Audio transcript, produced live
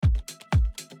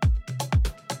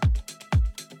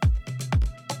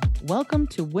Welcome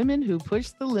to Women Who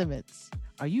Push the Limits.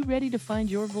 Are you ready to find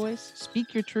your voice,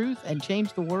 speak your truth, and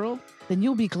change the world? Then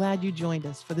you'll be glad you joined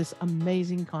us for this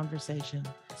amazing conversation.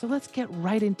 So let's get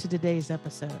right into today's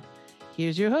episode.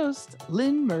 Here's your host,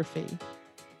 Lynn Murphy.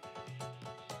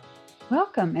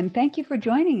 Welcome, and thank you for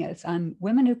joining us on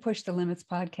Women Who Push the Limits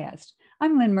podcast.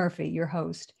 I'm Lynn Murphy, your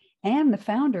host, and the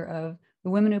founder of the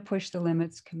Women Who Push the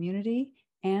Limits community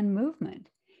and movement.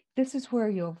 This is where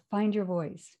you'll find your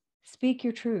voice, speak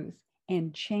your truth,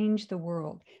 and change the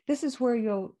world. This is where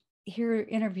you'll hear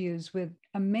interviews with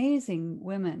amazing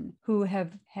women who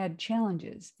have had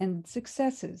challenges and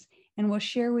successes and will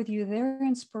share with you their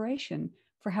inspiration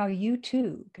for how you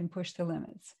too can push the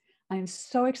limits. I'm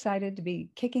so excited to be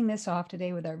kicking this off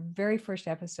today with our very first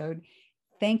episode.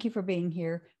 Thank you for being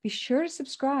here. Be sure to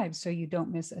subscribe so you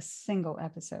don't miss a single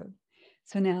episode.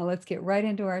 So now let's get right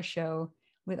into our show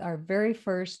with our very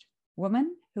first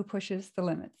woman who pushes the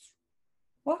limits.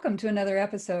 Welcome to another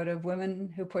episode of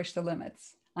Women Who Push the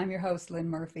Limits. I'm your host, Lynn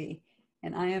Murphy,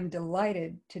 and I am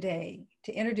delighted today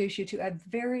to introduce you to a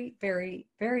very, very,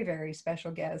 very, very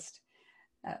special guest,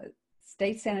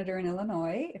 state senator in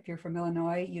Illinois. If you're from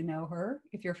Illinois, you know her.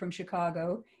 If you're from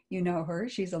Chicago, you know her.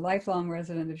 She's a lifelong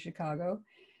resident of Chicago.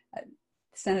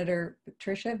 Senator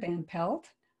Patricia Van Pelt,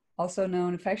 also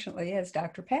known affectionately as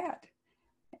Dr. Pat.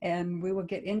 And we will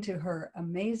get into her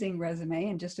amazing resume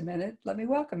in just a minute. Let me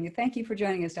welcome you. Thank you for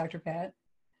joining us, Dr. Pat.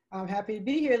 I'm happy to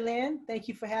be here, Lynn. Thank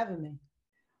you for having me.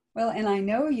 Well, and I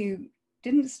know you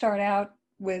didn't start out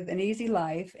with an easy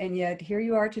life, and yet here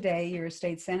you are today. You're a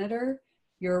state senator,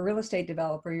 you're a real estate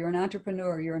developer, you're an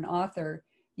entrepreneur, you're an author,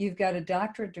 you've got a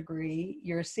doctorate degree,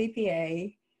 you're a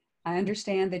CPA. I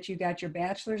understand that you got your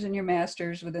bachelor's and your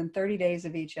master's within 30 days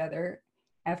of each other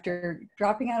after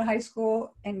dropping out of high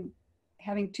school and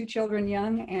having two children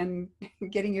young and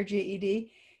getting your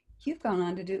GED. You've gone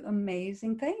on to do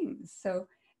amazing things. So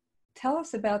tell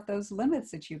us about those limits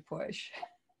that you push.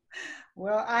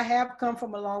 Well, I have come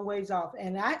from a long ways off,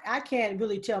 and I can't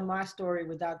really tell my story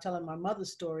without telling my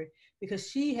mother's story, because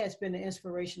she has been the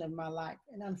inspiration of my life.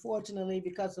 And unfortunately,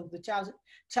 because of the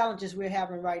challenges we're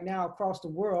having right now across the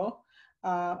world,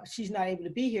 she's not able to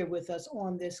be here with us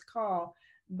on this call.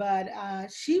 But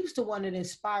she was the one that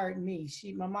inspired me.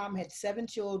 My mom had 7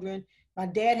 children. My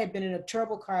dad had been in a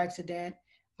terrible car accident.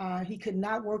 He could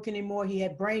not work anymore. He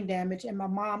had brain damage, and my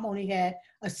mom only had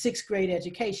a 6th grade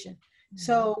education. Mm-hmm.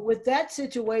 So with that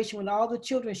situation, with all the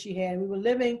children she had, we were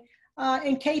living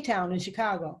in K-Town in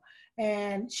Chicago,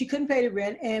 and she couldn't pay the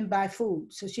rent and buy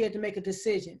food. So she had to make a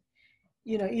decision,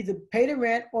 either pay the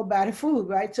rent or buy the food,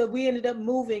 right? So we ended up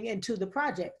moving into the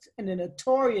projects, and the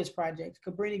notorious projects,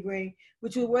 Cabrini Green,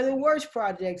 which were the worst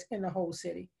projects in the whole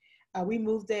city. We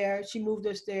moved there, she moved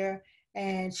us there,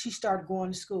 and she started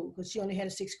going to school because she only had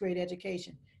a 6th grade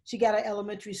education. She got an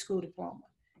elementary school diploma.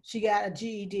 She got a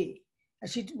GED. And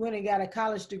she went and got a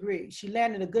college degree. She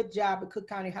landed a good job at Cook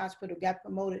County Hospital, got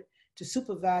promoted to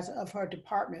supervisor of her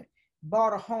department,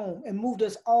 bought a home, and moved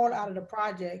us all out of the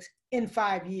projects in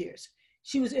 5 years.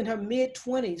 She was in her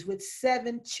mid-20s with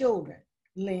 7 children,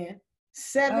 Lynn.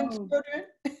 7 children?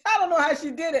 I don't know how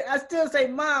she did it. I still say,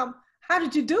 Mom, how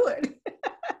did you do it?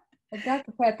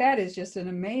 Dr. Pat, that is just an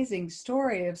amazing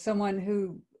story of someone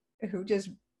who just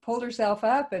pulled herself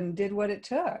up and did what it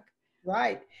took.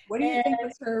 Right. What do you think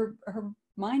was her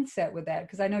mindset with that?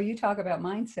 Because I know you talk about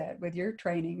mindset with your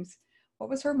trainings.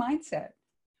 What was her mindset?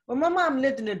 Well, my mom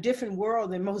lived in a different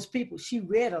world than most people. She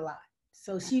read a lot.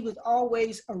 So she was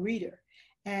always a reader.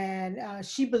 And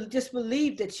she just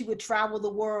believed that she would travel the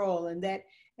world and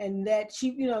that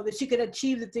she, that she could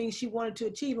achieve the things she wanted to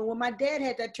achieve. And when my dad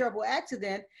had that terrible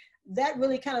accident, that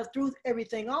really kind of threw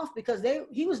everything off, because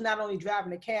he was not only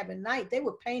driving a cab at night, they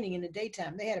were painting in the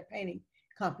daytime. They had a painting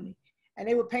company, and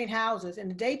they would paint houses in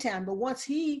the daytime. But once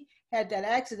he had that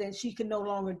accident, she could no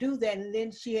longer do that. And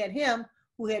then she had him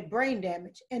who had brain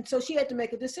damage. And so she had to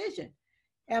make a decision.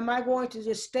 Am I going to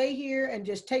just stay here and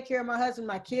just take care of my husband,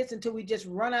 my kids until we just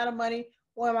run out of money?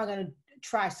 Or am I going to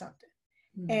try something?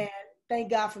 Mm-hmm. And thank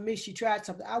God for me, she tried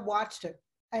something. I watched her.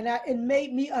 And it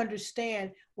made me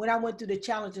understand, when I went through the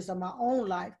challenges of my own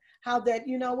life, how that,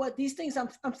 these things,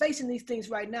 I'm facing these things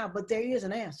right now, but there is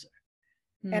an answer.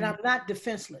 Mm-hmm. And I'm not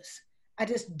defenseless. I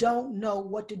just don't know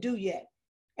what to do yet.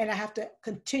 And I have to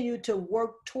continue to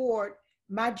work toward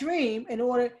my dream in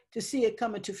order to see it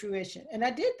come into fruition. And I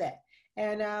did that.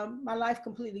 And my life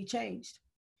completely changed.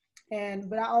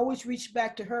 But I always reached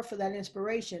back to her for that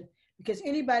inspiration, because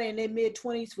anybody in their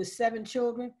mid-20s with 7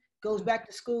 children goes back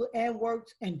to school and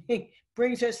works and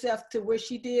brings herself to where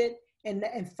she did in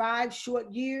 5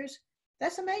 short years.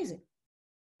 That's amazing.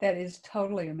 That is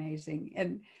totally amazing.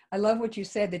 And I love what you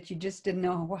said, that you just didn't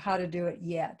know how to do it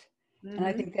yet. And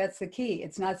I think that's the key.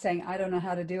 It's not saying, I don't know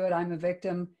how to do it, I'm a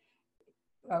victim.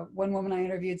 One woman I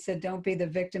interviewed said, don't be the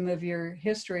victim of your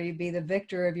history, be the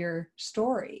victor of your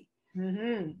story.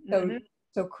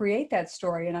 So create that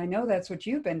story. And I know that's what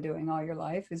you've been doing all your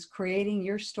life, is creating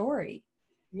your story.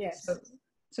 Yes.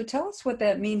 So tell us what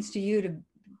that means to you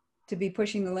to be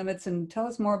pushing the limits, and tell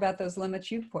us more about those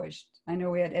limits you've pushed. I know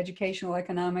we had educational,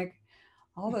 economic,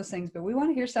 all those things, but we want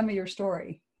to hear some of your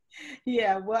story.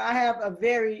 Yeah, well, I have a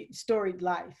very storied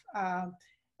life.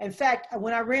 In fact,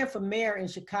 when I ran for mayor in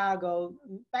Chicago,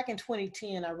 back in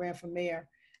 2010, I ran for mayor.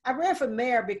 I ran for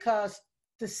mayor because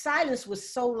the silence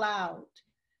was so loud.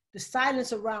 The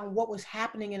silence around what was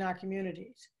happening in our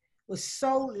communities was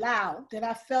so loud that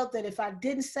I felt that if I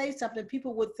didn't say something,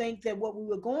 people would think that what we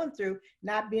were going through,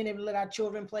 not being able to let our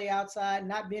children play outside,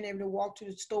 not being able to walk to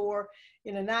the store,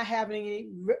 not having any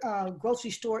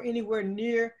grocery store anywhere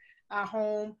near our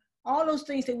home, all those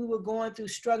things that we were going through,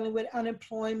 struggling with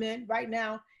unemployment. Right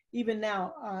now, even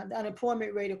now, the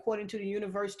unemployment rate, according to the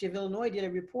University of Illinois, did a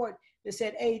report that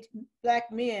said Black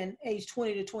men aged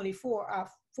 20 to 24 are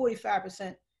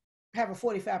 45%, have a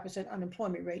 45%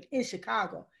 unemployment rate in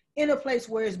Chicago, in a place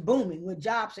where it's booming, where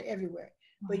jobs are everywhere.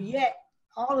 But yet,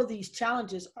 all of these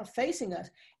challenges are facing us.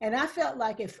 And I felt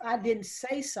like if I didn't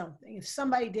say something, if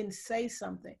somebody didn't say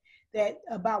something that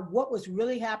about what was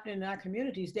really happening in our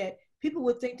communities, that people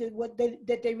would think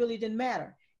that they really didn't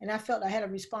matter. And I felt I had a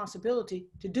responsibility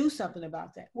to do something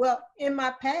about that. Well, in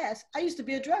my past, I used to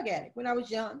be a drug addict when I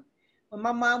was young. When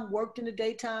my mom worked in the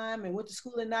daytime and went to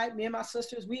school at night, me and my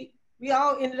sisters, we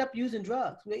all ended up using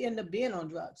drugs. We ended up being on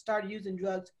drugs, started using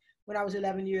drugs when I was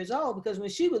 11 years old, because when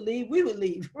she would leave, we would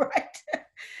leave, right?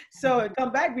 So it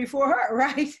come back before her,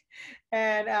 right?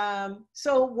 And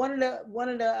so one of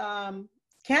the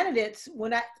candidates,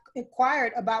 when I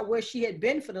inquired about where she had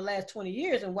been for the last 20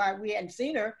 years and why we hadn't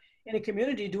seen her in the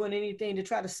community doing anything to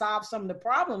try to solve some of the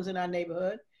problems in our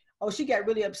neighborhood, she got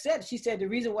really upset. She said, the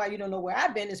reason why you don't know where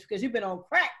I've been is because you've been on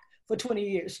crack for 20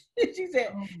 years. She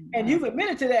said, and you've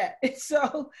admitted to that. And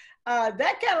so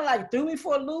that kind of like threw me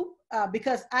for a loop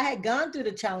because I had gone through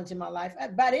the challenge in my life.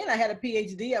 By then I had a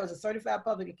PhD. I was a certified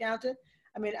public accountant.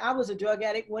 I mean, I was a drug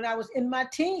addict when I was in my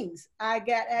teens. I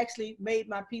actually made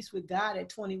my peace with God at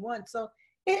 21. So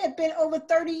it had been over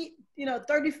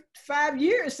 35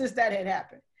 years since that had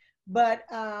happened. But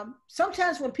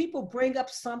sometimes when people bring up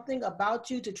something about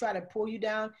you to try to pull you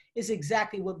down, is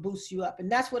exactly what boosts you up.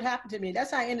 And that's what happened to me.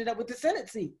 That's how I ended up with the Senate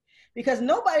seat, because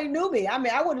nobody knew me. I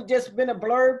mean, I would have just been a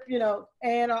blurb,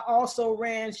 Anna also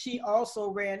ran, she also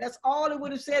ran. That's all it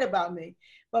would have said about me.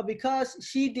 But because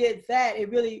she did that, it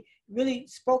really, really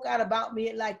spoke out about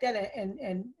me like that.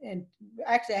 And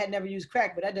actually I had never used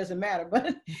crack, but that doesn't matter.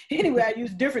 But anyway, I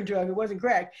used different drug. It wasn't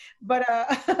crack. But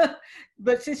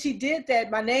but since she did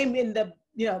that, my name in the,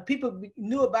 people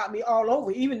knew about me all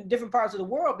over, even different parts of the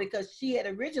world, because she had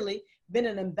originally been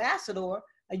an ambassador,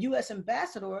 a U.S.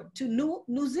 ambassador to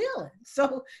New Zealand.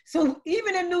 So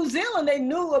even in New Zealand, they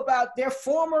knew about their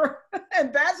former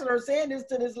ambassador saying this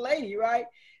to this lady, right?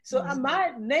 So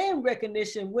my name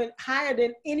recognition went higher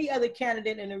than any other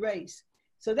candidate in the race.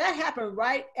 So that happened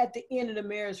right at the end of the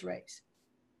mayor's race.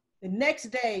 The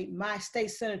next day, my state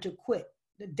senator quit,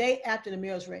 the day after the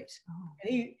mayor's race.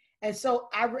 And so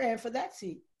I ran for that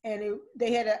seat. And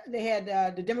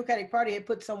the Democratic Party had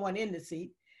put someone in the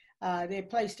seat. They had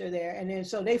placed her there. And then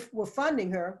so they were funding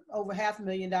her over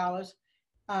 $500,000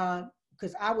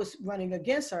 because I was running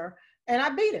against her. And I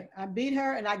beat her. I beat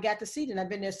her and I got the seat, and I've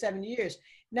been there 7 years.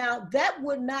 Now, that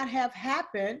would not have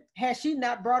happened had she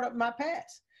not brought up my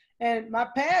past. And my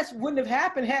past wouldn't have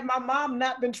happened had my mom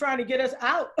not been trying to get us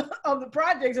out of the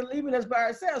projects and leaving us by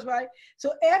ourselves, right?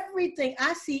 So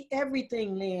I see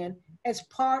everything, Lynn, as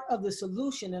part of the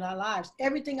solution in our lives.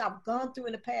 Everything I've gone through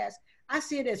in the past, I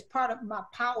see it as part of my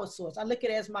power source. I look at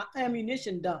it as my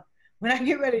ammunition dump. When I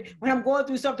get ready, when I'm going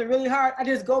through something really hard, I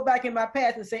just go back in my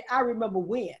past and say, I remember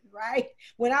when, right?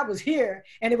 When I was here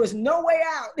and there was no way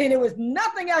out and there was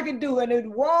nothing I could do and the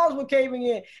walls were caving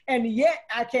in, and yet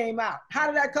I came out. How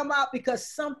did I come out?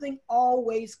 Because something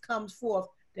always comes forth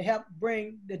to help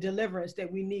bring the deliverance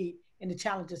that we need and the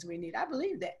challenges we need. I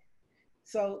believe that.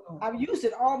 So I've used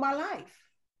it all my life.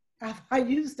 I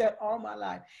used that all my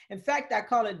life. In fact, I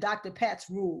call it Dr. Pat's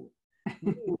rule.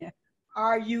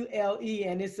 RULE,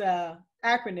 and it's an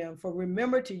acronym for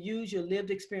remember to use your lived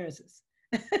experiences.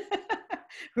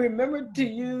 Remember to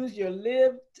use your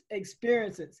lived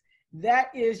experiences. That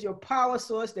is your power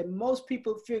source that most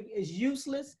people feel is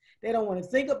useless, They don't want to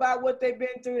think about what they've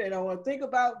been through. They don't want to think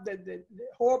about the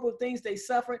horrible things they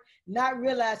suffered, not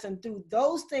realizing through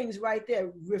those things right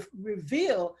there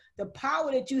reveal the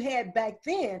power that you had back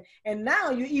then. And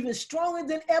now you're even stronger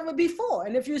than ever before.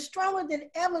 And if you're stronger than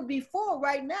ever before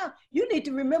right now, you need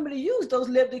to remember to use those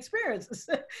lived experiences.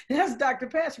 That's Dr.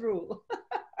 Pat's rule.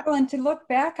 Well, and to look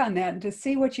back on that and to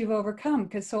see what you've overcome,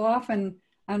 because so often,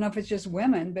 I don't know if it's just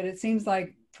women, but it seems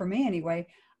like, for me anyway,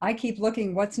 I keep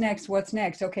looking, what's next, what's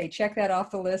next? Okay, check that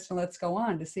off the list and let's go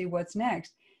on to see what's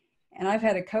next. And I've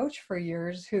had a coach for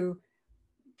years who,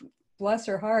 bless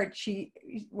her heart,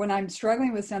 when I'm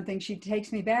struggling with something, she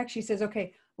takes me back. She says,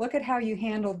 okay, look at how you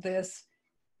handled this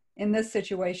in this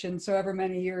situation, so ever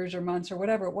many years or months or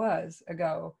whatever it was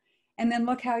ago. And then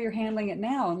look how you're handling it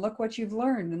now, and look what you've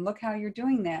learned, and look how you're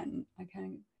doing that. And I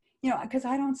kind of, because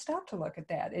I don't stop to look at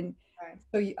that. And Right.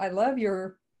 so I love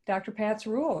your Dr. Pat's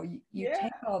rule. You Yeah.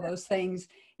 take all those things.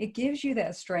 It gives you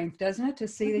that strength, doesn't it, to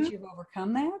see that you've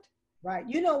overcome that? Right.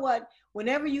 You know what?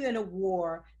 Whenever you're in a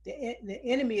war, the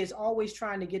enemy is always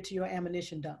trying to get to your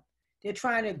ammunition dump. They're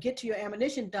trying to get to your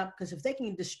ammunition dump because if they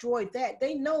can destroy that,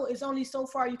 they know it's only so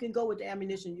far you can go with the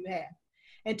ammunition you have.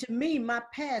 And to me, my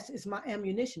past is my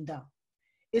ammunition dump.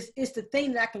 It's the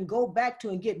thing that I can go back to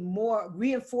and get more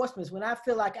reinforcements. When I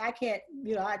feel like I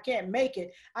can't make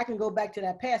it, I can go back to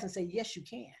that past and say, yes, you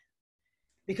can,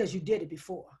 because you did it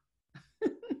before.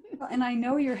 And I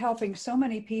know you're helping so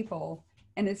many people.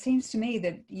 And it seems to me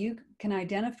that you can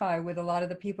identify with a lot of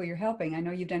the people you're helping. I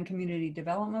know you've done community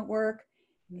development work.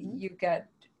 Mm-hmm. You've got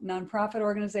nonprofit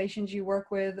organizations you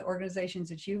work with, organizations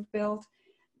that you've built.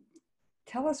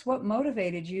 Tell us what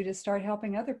motivated you to start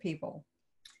helping other people.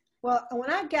 Well, when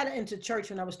I got into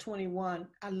church when I was 21,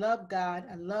 I loved God.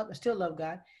 I still love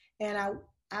God. And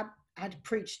I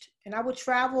preached, and I would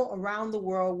travel around the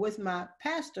world with my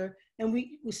pastor, and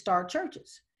we start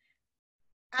churches.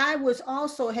 I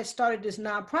had started this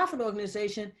nonprofit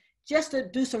organization just to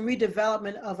do some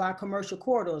redevelopment of our commercial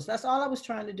corridors. That's all I was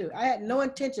trying to do. I had no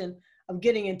intention of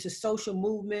getting into social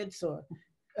movements or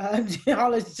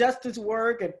all this justice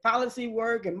work and policy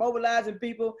work and mobilizing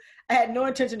people. I had no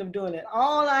intention of doing it.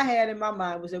 All I had in my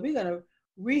mind was that we're going to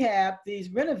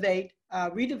redevelop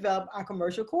our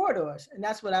commercial corridors. And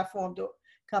that's what I formed the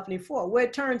company for. Where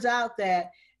it turns out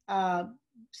that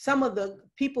some of the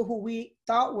people who we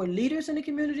thought were leaders in the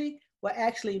community were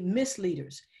actually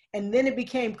misleaders. And then it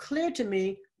became clear to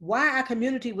me why our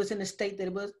community was in the state that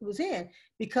it was in,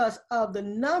 because of the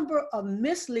number of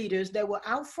misleaders that were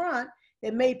out front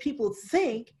that made people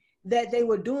think that they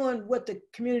were doing what the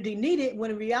community needed,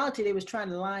 when in reality they was trying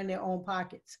to line their own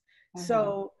pockets. Mm-hmm.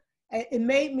 So it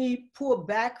made me pull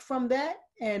back from that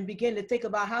and begin to think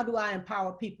about, how do I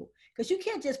empower people? Because you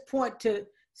can't just point to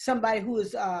somebody who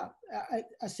is a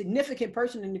significant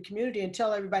person in the community and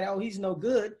tell everybody, oh, he's no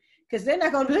good, because they're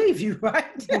not going to believe you,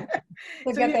 right?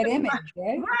 They've got that image,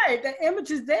 right? Right, the image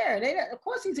is there. Of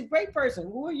course, he's a great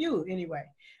person. Who are you anyway?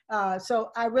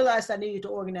 So I realized I needed to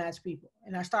organize people,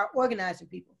 and I started organizing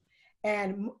people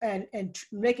and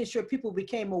making sure people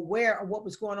became aware of what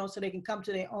was going on so they can come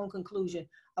to their own conclusion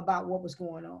about what was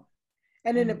going on.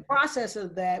 And in the process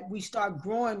of that, we started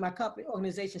growing, my company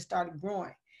organization started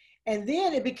growing. And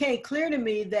then it became clear to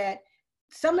me that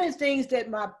some of the things that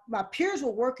my peers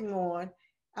were working on,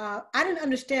 I didn't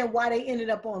understand why they ended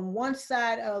up on one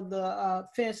side of the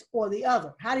fence or the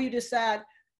other. How do you decide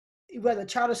whether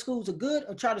charter schools are good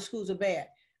or charter schools are bad?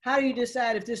 How do you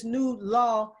decide if this new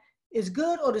law is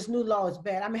good or this new law is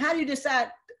bad? I mean, how do you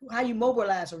decide how you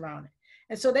mobilize around it?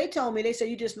 And so they told me, they said,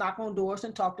 you just knock on doors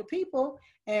and talk to people,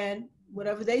 and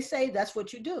whatever they say, that's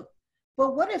what you do.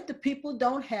 But what if the people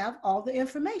don't have all the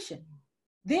information?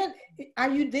 Then are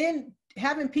you then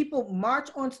having people march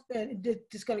on,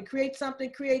 just going to create some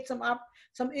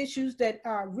issues that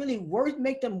are really worse,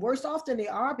 make them worse off than they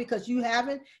are, because you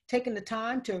haven't taken the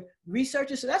time to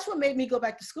research it? So that's what made me go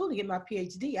back to school to get my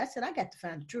PhD. I said, I got to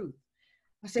find the truth.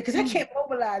 I said, because I can't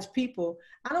mobilize people.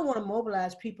 I don't want to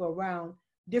mobilize people around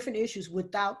different issues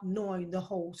without knowing the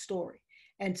whole story.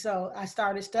 And so I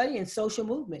started studying social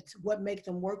movements, what makes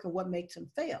them work and what makes them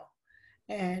fail,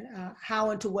 and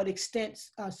how and to what extent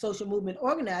social movement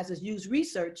organizers use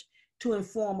research to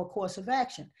inform a course of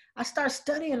action. I started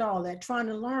studying all that, trying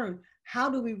to learn, how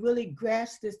do we really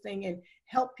grasp this thing and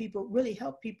really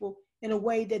help people in a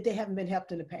way that they haven't been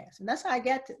helped in the past. And that's how I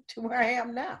got to where I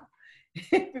am now.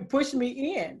 It pushed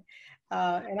me in.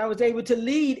 And I was able to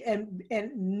lead and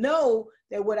know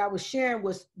that what I was sharing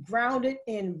was grounded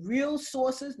in real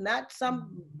sources, not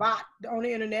some bot on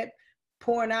the internet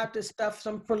pouring out this stuff,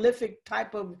 some prolific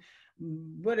type of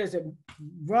what is it,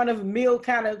 run of mill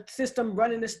kind of system,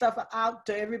 running the stuff out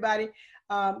to everybody.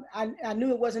 I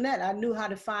knew it wasn't that. I knew how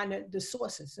to find the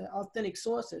sources, the authentic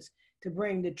sources, to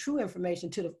bring the true information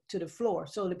to the floor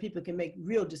so that people can make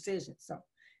real decisions. So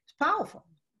it's powerful.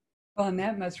 Well, and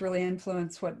that must really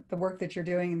influence what the work that you're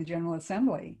doing in the General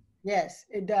Assembly. Yes,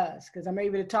 it does, because I'm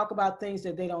able to talk about things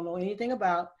that they don't know anything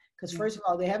about, because first of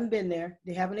all, they haven't been there,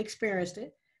 they haven't experienced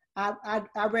it. I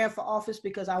ran for office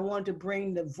because I wanted to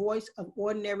bring the voice of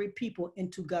ordinary people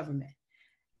into government.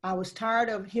 I was tired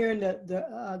of hearing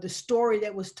the story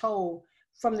that was told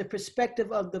from the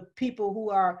perspective of the people who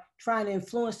are trying to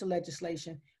influence the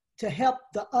legislation to help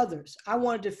the others. I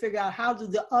wanted to figure out, how do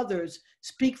the others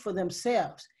speak for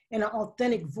themselves in an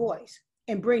authentic voice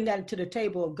and bring that to the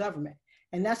table of government.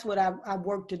 And that's what I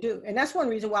work to do. And that's one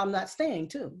reason why I'm not staying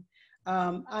too.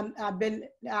 I'll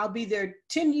be there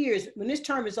 10 years. When this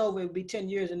term is over, it'll be 10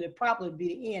 years, and it'll probably be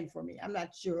the end for me. I'm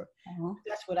not sure.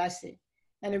 That's what I see.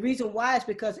 And the reason why is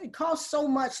because it costs so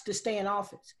much to stay in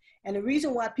office. And the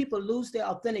reason why people lose their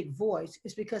authentic voice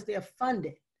is because they're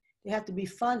funded. They have to be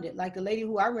funded. Like the lady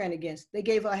who I ran against, they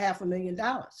gave her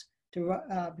 $500,000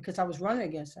 to because I was running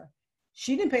against her.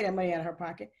 She didn't pay that money out of her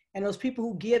pocket. And those people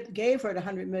who gave her the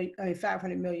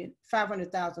 $500,000,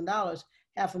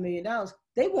 $500,000,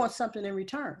 they want something in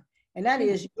return. And that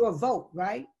is your vote,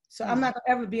 right? So I'm not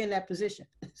gonna ever be in that position.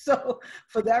 So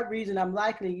for that reason, I'm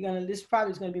likely this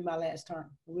probably is gonna be my last term.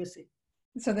 We'll see.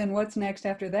 So then what's next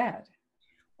after that?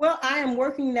 Well, I am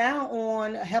working now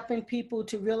on helping people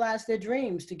to realize their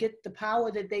dreams, to get the power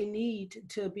that they need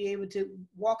to be able to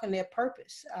walk in their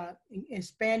purpose,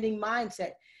 expanding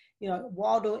mindset. You know,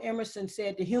 Waldo Emerson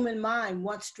said, the human mind,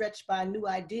 once stretched by a new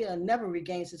idea, never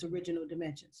regains its original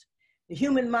dimensions. The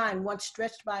human mind, once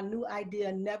stretched by a new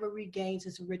idea, never regains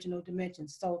its original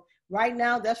dimensions. So right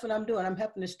now, that's what I'm doing. I'm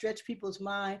helping to stretch people's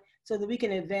mind so that we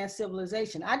can advance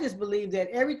civilization. I just believe that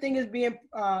everything is being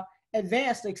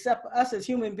advanced except us as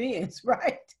human beings,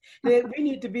 right? That we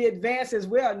need to be advanced as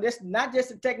well. And this, not just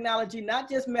the technology, not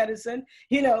just medicine,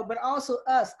 but also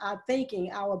us, our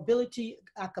thinking, our ability,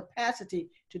 our capacity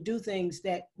to do things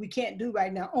that we can't do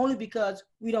right now, only because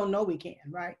we don't know we can,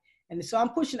 right? And so I'm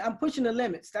pushing the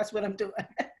limits. That's what I'm doing.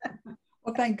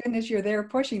 Well, thank goodness you're there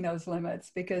pushing those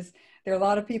limits, because there are a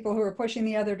lot of people who are pushing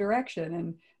the other direction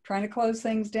and trying to close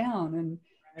things down and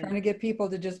trying to get people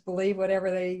to just believe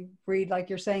whatever they read, like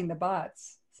you're saying, the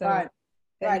bots. So,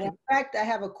 right. In fact, I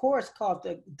have a course called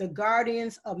the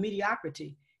Guardians of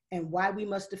Mediocrity and Why We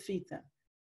Must Defeat Them.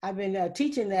 I've been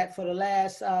teaching that for the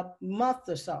last month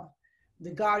or so.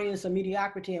 The Guardians of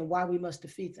Mediocrity and Why We Must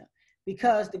Defeat Them.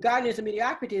 Because the Guardians of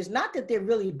Mediocrity is not that they're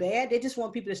really bad. They just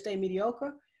want people to stay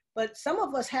mediocre. But some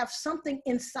of us have something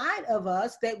inside of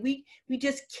us that we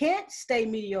just can't stay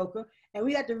mediocre. And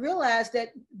we have to realize that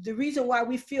the reason why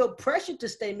we feel pressured to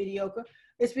stay mediocre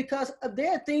is because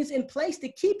there are things in place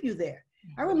to keep you there.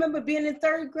 I remember being in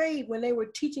 3rd grade when they were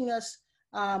teaching us.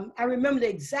 I remember the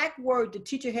exact word the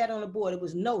teacher had on the board. It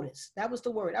was notice. That was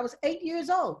the word. I was 8 years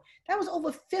old. That was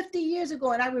over 50 years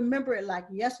ago. And I remember it like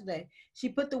yesterday. She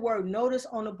put the word notice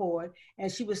on the board and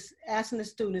she was asking the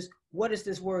students, what is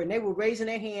this word? And they were raising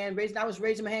their hand. I was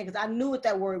raising my hand because I knew what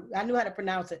that word, I knew how to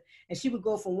pronounce it. And she would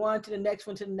go from one to the next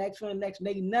one, to the next one, to the next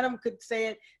one. None of them could say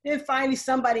it. Then finally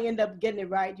somebody ended up getting it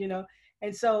right,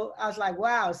 And so I was like,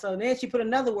 wow. So then she put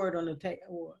another word on the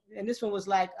table. And this one was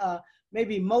like,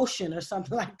 maybe motion or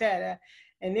something like that.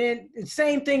 And then the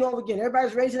same thing over again.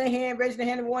 Everybody's raising their hand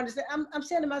and wanting to say, I'm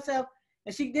saying to myself,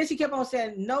 and she kept on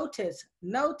saying, notice,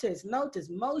 motion.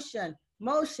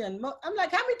 I'm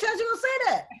like, how many times you gonna say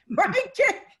that? Right?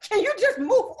 Can you just move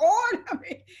on? I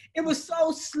mean, it was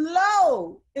so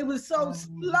slow. It was so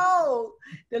slow.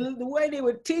 The way they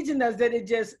were teaching us that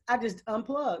I just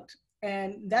unplugged.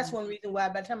 And that's one reason why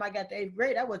by the time I got to 8th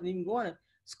grade, I wasn't even going to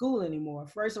school anymore.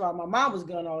 First of all, my mom was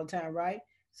going all the time, right?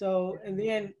 So, and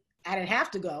then I didn't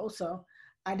have to go, so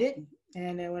I didn't.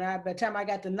 And then by the time I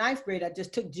got to 9th grade, I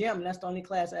just took gym, and that's the only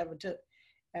class I ever took,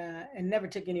 and never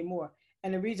took any more.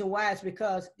 And the reason why is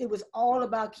because it was all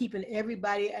about keeping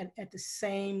everybody at the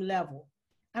same level.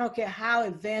 I don't care how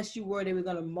advanced you were, they were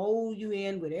going to mold you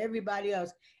in with everybody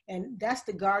else. And that's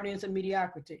the Guardians of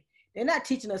Mediocrity. They're not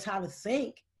teaching us how to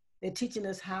think. They're teaching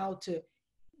us how to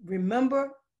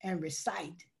remember and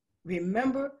recite,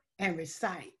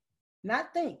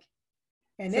 not think.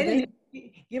 And they didn't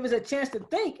give us a chance to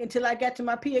think until I got to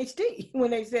my PhD,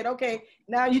 when they said, okay,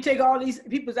 now you take all these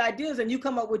people's ideas and you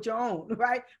come up with your own,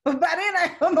 right? But by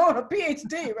then I'm on a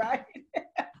PhD, right?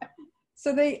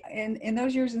 So they, in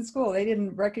those years in school, they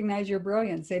didn't recognize your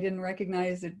brilliance. They didn't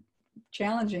recognize that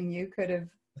challenging you could have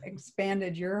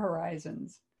expanded your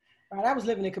horizons. Right, I was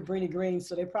living in Cabrini Green,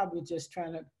 so they probably were just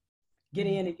trying to get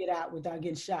in and get out without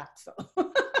getting shot. So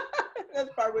that's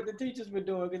probably what the teachers were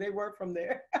doing because they weren't from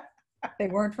there. They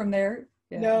weren't from there?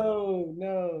 Yeah. No,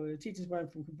 the teachers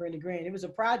weren't from Cabrini Green. It was a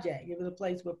project. It was a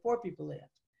place where poor people lived.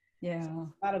 Yeah.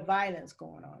 So a lot of violence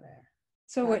going on there.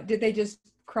 So what, did they just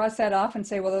cross that off and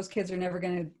say, well, those kids are never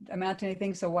going to amount to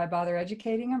anything, so why bother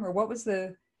educating them? Or what was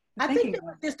the I thinking? think it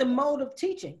was just a mode of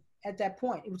teaching at that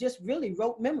point. It was just really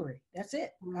rote memory. That's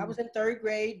it. I was in third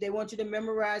grade. They want you to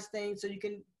memorize things so you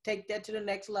can take that to the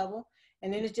next level.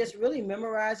 And then it's just really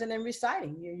memorizing and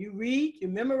reciting. You read, you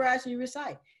memorize, and you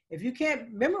recite. If you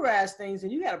can't memorize things,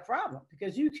 then you got a problem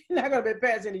because you're not going to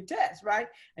pass any tests, right?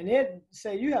 And they'd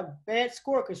say you have bad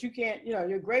score because you can't,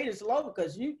 your grade is low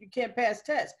because you can't pass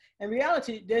tests. In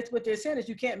reality, that's what they're saying is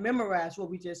you can't memorize what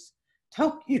we just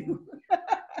told you.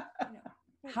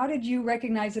 How did you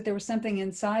recognize that there was something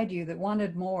inside you that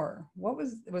wanted more?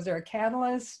 Was there a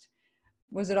catalyst?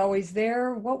 Was it always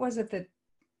there? What was it that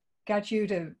got you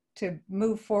to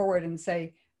move forward and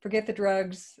say, forget the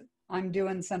drugs, I'm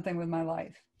doing something with my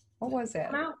life? What was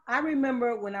that? I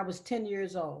remember when I was 10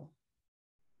 years old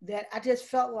that I just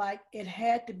felt like it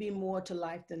had to be more to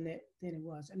life than it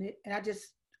was. And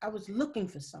I was looking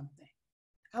for something.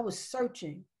 I was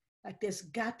searching, like there's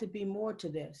got to be more to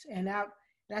this. And I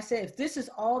said, if this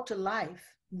is all to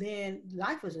life, then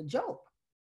life is a joke.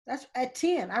 That's at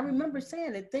 10. I remember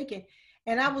saying it, thinking,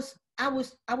 and I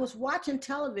was watching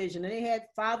television and they had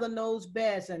Father Knows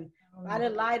Best and By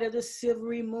the Light of the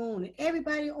Silvery Moon. And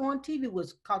everybody on TV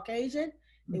was Caucasian.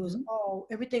 It was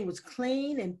everything was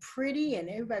clean and pretty and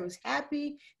everybody was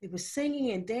happy. They were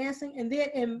singing and dancing. And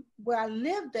then where I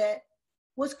lived at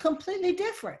was completely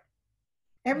different.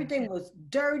 Everything was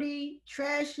dirty,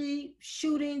 trashy,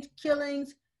 shootings,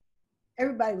 killings.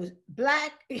 Everybody was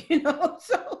black,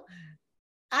 So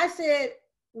I said,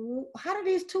 how do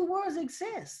these two worlds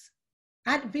exist?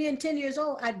 Being 10 years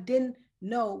old, I didn't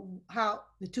know how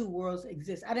the two worlds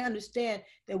exist. I didn't understand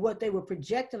that what they were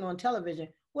projecting on television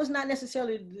was not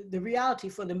necessarily the reality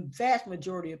for the vast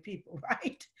majority of people,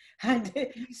 right?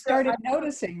 You started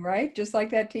noticing, right? Just like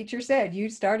that teacher said, you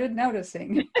started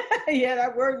noticing. Yeah,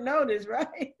 that word notice,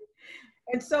 right?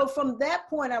 And so from that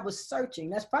point, I was searching.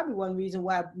 That's probably one reason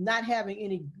why not having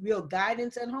any real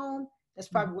guidance at home, that's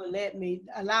probably what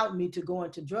allowed me to go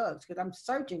into drugs, because I'm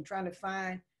searching, trying to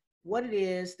find what it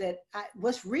is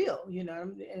what's real,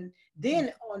 and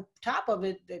then on top of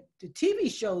it, the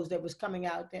TV shows that was coming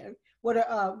out there,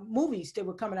 movies that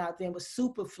were coming out then was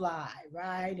Superfly,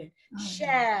 right? And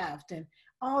Shaft and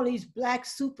all these black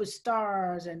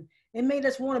superstars, and it made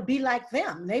us want to be like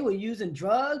them. They were using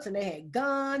drugs and they had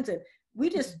guns, and we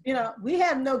just, we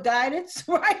have no guidance,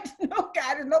 right? No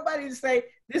guidance, nobody to say,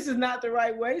 this is not the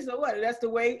right way. So what? That's the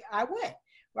way I went,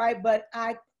 right? But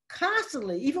I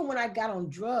constantly, even when I got on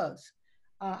drugs,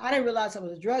 I didn't realize I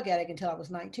was a drug addict until I was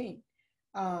 19.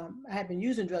 I had been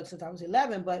using drugs since I was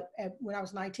 11, but when I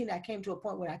was 19, I came to a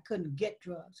point where I couldn't get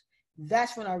drugs.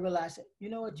 That's when I realized that, you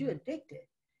know what, you're addicted.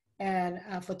 And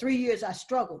for 3 years, I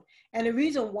struggled. And the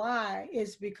reason why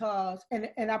is because,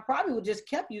 and I probably would just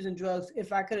kept using drugs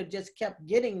if I could have just kept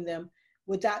getting them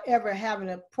without ever having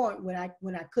a point when I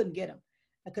couldn't get them.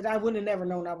 Because I wouldn't have never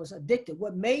known I was addicted.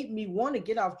 What made me want to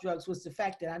get off drugs was the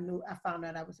fact that I found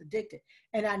out I was addicted.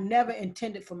 And I never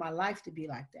intended for my life to be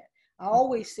like that. I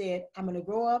always said, I'm going to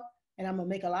grow up and I'm going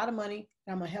to make a lot of money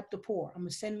and I'm going to help the poor. I'm going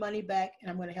to send money back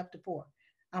and I'm going to help the poor.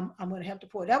 I'm going to help the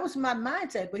poor. That was my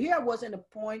mindset. But here I was in a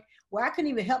point where I couldn't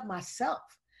even help myself.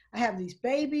 I have these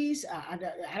babies. I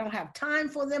don't have time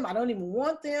for them. I don't even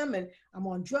want them. And I'm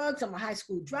on drugs. I'm a high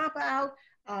school dropout.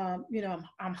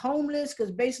 I'm homeless because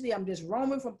basically I'm just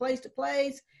roaming from place to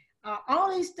place.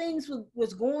 All these things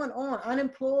was going on.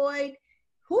 Unemployed.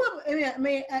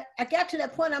 I got to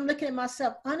that point. I'm looking at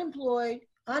myself, unemployed,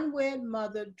 unwed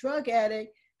mother, drug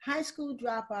addict, high school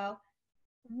dropout.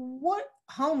 What?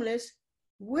 Homeless?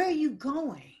 Where are you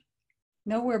going?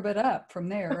 Nowhere but up from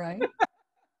there, right?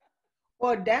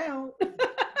 Or down.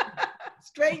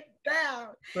 Straight down.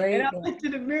 And I looked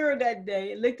in the mirror that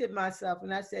day and looked at myself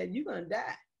and I said, you're going to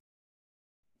die.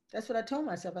 That's what I told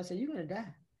myself. I said, you're going to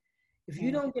die. If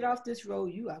you don't get off this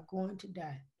road, you are going to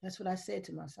die. That's what I said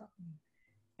to myself.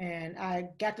 And I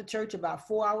got to church about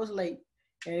 4 hours late.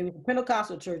 And it was a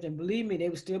Pentecostal church. And believe me, they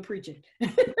were still preaching.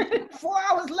 4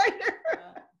 hours later,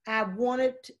 I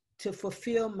wanted to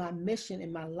fulfill my mission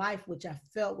in my life, which I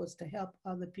felt was to help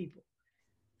other people.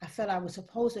 I felt I was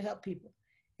supposed to help people.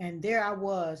 And there I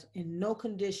was in no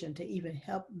condition to even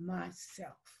help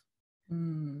myself.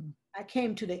 I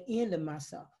came to the end of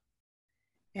myself.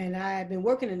 And I had been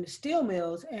working in the steel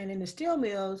mills, and in the steel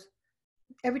mills,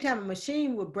 every time a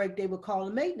machine would break, they would call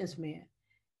a maintenance man.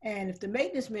 And if the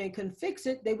maintenance man couldn't fix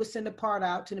it, they would send a part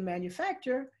out to the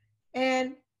manufacturer,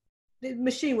 and the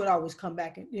machine would always come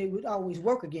back and it would always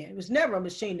work again. It was never a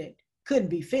machine that couldn't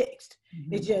be fixed.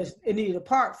 Mm-hmm. It needed a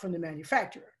part from the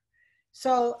manufacturer.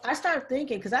 So I started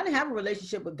thinking, because I didn't have a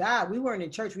relationship with God. We weren't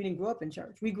in church. We didn't grow up in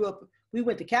church. We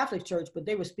went to Catholic church, but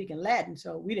they were speaking Latin,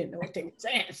 so we didn't know what they were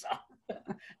saying. So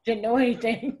didn't know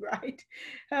anything, right?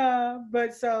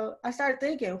 But so I started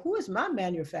thinking, who is my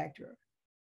manufacturer?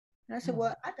 And I said,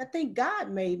 well, I think God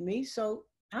made me, so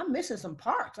I'm missing some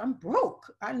parts. I'm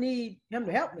broke. I need him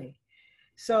to help me.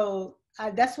 So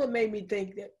that's what made me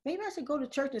think that maybe I should go to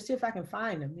church and see if I can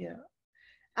find him.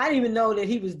 I didn't even know that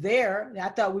he was there. I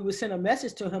thought we would send a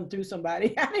message to him through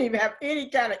somebody. I didn't even have any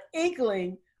kind of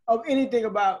inkling of anything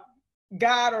about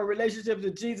God or relationships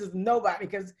with Jesus. Nobody,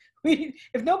 because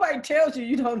if nobody tells you,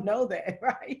 you don't know that,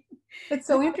 right? It's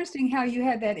so interesting how you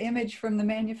had that image from the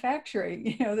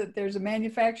manufacturing, that there's a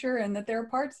manufacturer and that there are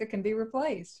parts that can be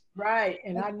replaced. Right.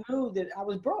 And I knew that I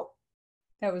was broke.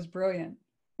 That was brilliant.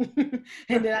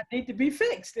 And that I need to be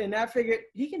fixed. And I figured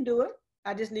he can do it.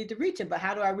 I just need to reach him. But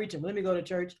how do I reach him? Let me go to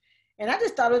church. And I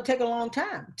just thought it would take a long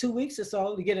time, 2 weeks or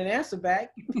so, to get an answer back.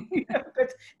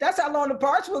 That's how long the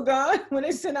parts were gone. When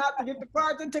they sent out to get the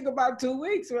parts, it took about 2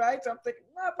 weeks, right? So I'm thinking,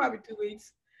 well, probably 2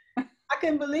 weeks. I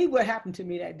couldn't believe what happened to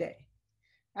me that day.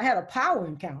 I had a power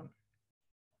encounter.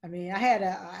 I mean, I had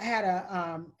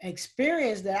a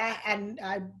experience that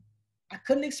I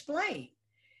couldn't explain.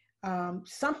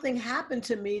 Something happened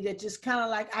to me that just kind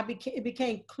of like it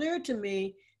became clear to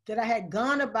me that I had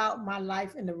gone about my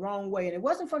life in the wrong way. And it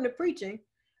wasn't from the preaching,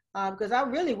 because I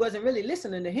really wasn't really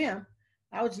listening to him.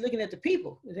 I was looking at the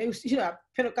people. They was,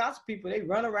 Pentecostal people, they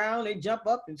run around, they jump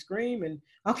up and scream and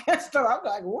all kinds of stuff. I was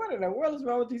like, what in the world is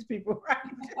wrong with these people,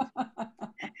 right?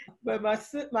 But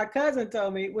my cousin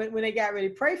told me when they got ready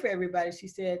to pray for everybody, she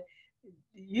said,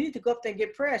 you need to go up there and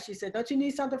get prayer. She said, don't you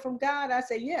need something from God? I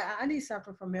said, yeah, I need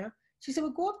something from him. She said,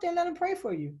 well, go up there and let him pray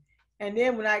for you. And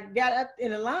then when I got up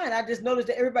in the line, I just noticed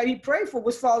that everybody he prayed for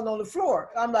was falling on the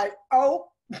floor. I'm like, oh,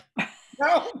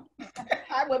 no.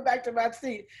 I went back to my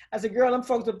seat. I said, girl, them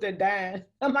folks up there dying.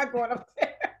 I'm not going up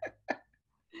there.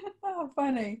 Oh,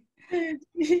 funny.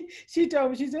 She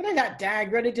told me, she said, they're not dying,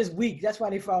 girl. They're just weak. That's why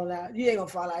they falling out. You ain't going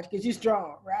to fall out because you're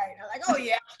strong, right? I'm like, oh,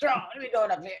 yeah, I'm strong. Let me go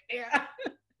up there. Yeah.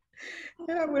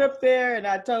 And I went up there and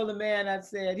I told the man,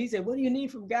 he said, what do you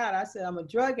need from God? I said, I'm a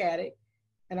drug addict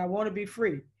and I want to be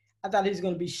free. I thought he was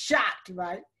going to be shocked,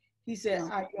 right? He said,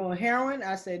 are you on heroin?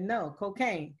 I said, no,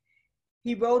 cocaine.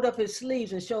 He rolled up his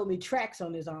sleeves and showed me tracks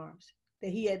on his arms that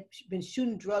he had been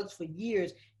shooting drugs for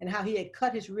years and how he had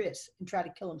cut his wrists and tried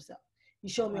to kill himself. He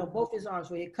showed me on both his arms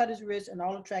where he had cut his wrists and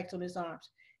all the tracks on his arms.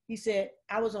 He said,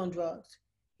 I was on drugs.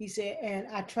 He said, and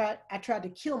I tried to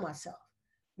kill myself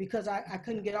because I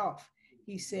couldn't get off.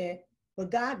 He said, but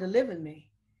God delivered me.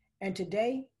 And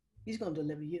today he's going to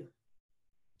deliver you.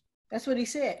 That's what he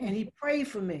said. And he prayed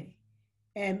for me.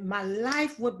 And my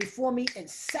life went before me in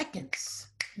seconds.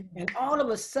 And all of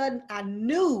a sudden, I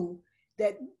knew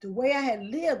that the way I had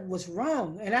lived was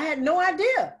wrong. And I had no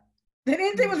idea that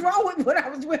anything was wrong with what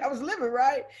I was living,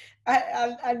 right?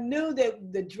 I knew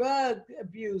that the drug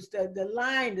abuse, the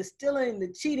lying, the stealing,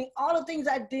 the cheating, all the things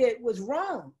I did was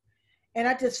wrong. And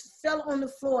I just fell on the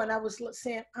floor and I was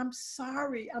saying, I'm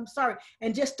sorry.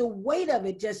 And just the weight of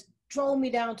it just drove me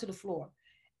down to the floor.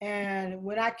 And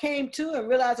when I came to and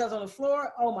realized I was on the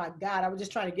floor, oh my God, I was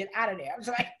just trying to get out of there. I was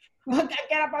like, I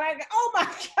got up and I go, oh my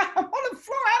God, I'm on the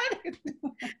floor out of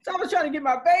there. So I was trying to get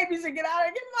my babies and get out of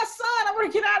here. Get my son, I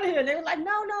want to get out of here. And they were like,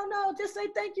 no, just say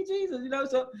thank you, Jesus.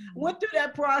 So I went through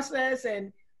that process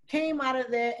and came out of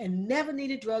there and never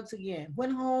needed drugs again.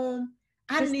 Went home.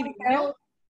 I didn't even know.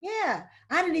 Yeah,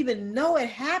 I didn't even know it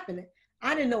happened.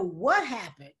 I didn't know what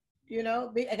happened.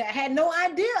 I had no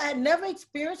idea. I had never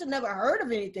experienced it, never heard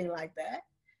of anything like that.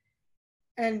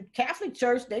 And Catholic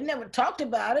Church, they never talked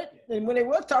about it. And when they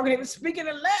were talking, they were speaking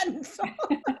in Latin. So,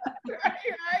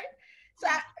 right? So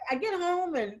I get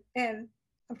home and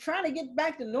I'm trying to get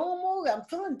back to normal. I'm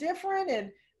feeling different. And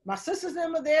my sisters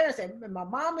and them are there. And my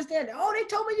mom is there. And, oh, they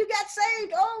told me you got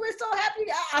saved. Oh, we're so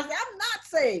happy. I said, I'm not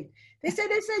saved. They said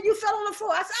you fell on the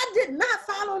floor. I said, I did not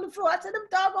fall on the floor. I said, them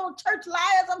doggone church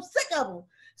liars, I'm sick of them.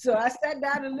 So I sat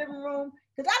down in the living room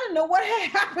because I didn't know what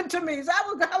had happened to me. So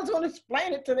I was going to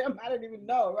explain it to them. I didn't even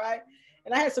know, right?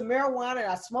 And I had some marijuana and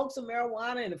I smoked some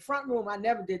marijuana in the front room. I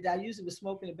never did that. I usually would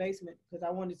smoke in the basement because I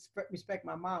wanted to respect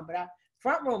my mom. But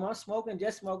front room, I'm smoking,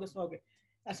 just smoking.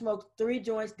 I smoked 3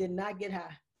 joints, did not get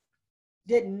high.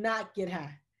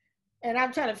 And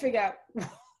I'm trying to figure out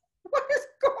what is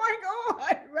going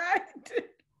on, right?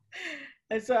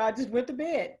 And so I just went to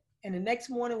bed. And the next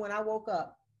morning when I woke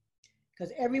up,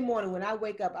 because every morning when I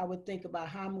wake up, I would think about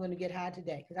how I'm going to get high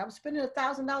today. Because I was spending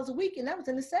 $1,000 a week, and that was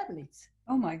in the 70s.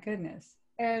 Oh my goodness.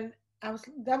 And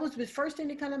that was the first thing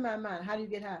that came to my mind. How do you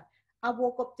get high? I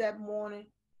woke up that morning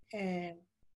and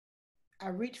I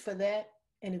reached for that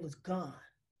and it was gone.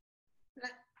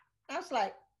 And I was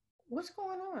like, what's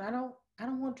going on? I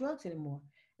don't want drugs anymore.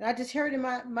 And I just heard in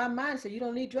my mind say, you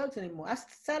don't need drugs anymore. I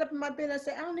sat up in my bed and I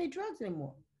said, I don't need drugs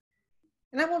anymore.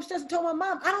 And I went upstairs and told my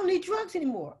mom, I don't need drugs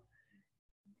anymore.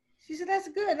 She said, that's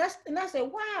good. And I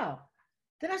said, wow.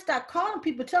 Then I started calling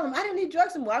people, telling them I didn't need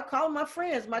drugs anymore. I called my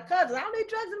friends, my cousins. I don't need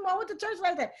drugs anymore. I went to church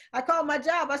like that. I called my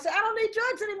job. I said, I don't need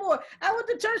drugs anymore. I went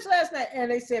to church last night. And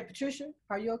they said, Patricia,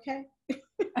 are you okay?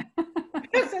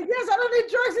 I said, yes, I don't need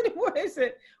drugs anymore. They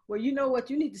said, well, you know what?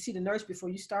 You need to see the nurse before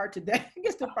you start today. I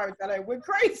guess the part that I went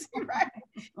crazy, right?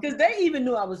 Because they even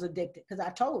knew I was addicted because I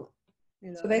told them. You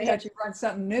know, so they thought you run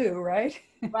something new, right?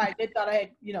 Right. They thought I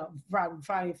had,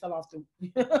 finally fell off the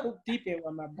deep end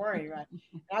of my brain, right?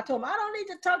 And I told them, I don't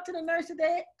need to talk to the nurse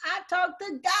today. I talk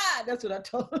to God. That's what I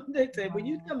told them. They said, when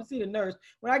you come and see the nurse,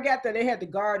 when I got there, they had the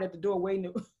guard at the door waiting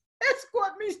to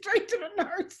escort me straight to the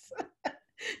nurse.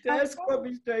 They escort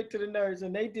me straight to the nurse.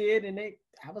 And they did. And I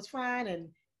was fine. And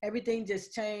everything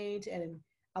just changed. And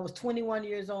I was 21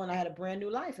 years old and I had a brand new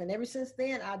life. And ever since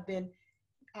then, I've been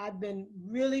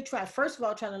really first of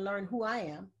all, trying to learn who I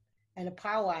am and the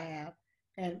power I have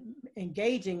and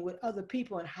engaging with other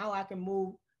people and how I can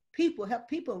help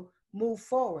people move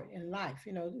forward in life,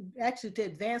 actually to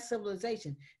advance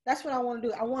civilization. That's what I want to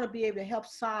do. I want to be able to help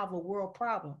solve a world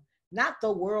problem, not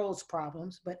the world's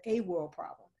problems, but a world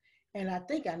problem. And I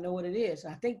think I know what it is.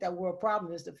 I think that world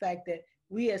problem is the fact that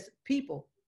we as people,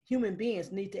 human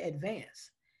beings, need to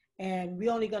advance. And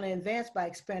we're only going to advance by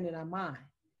expanding our mind.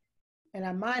 And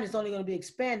our mind is only going to be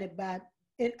expanded by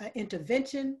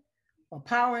intervention or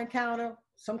power encounter.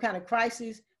 Some kind of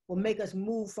crisis will make us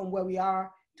move from where we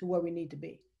are to where we need to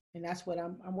be. And that's what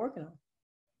I'm working on.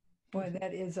 Boy,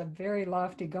 that is a very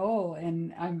lofty goal.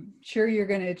 And I'm sure you're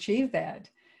going to achieve that.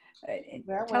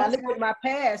 Well, when I look at my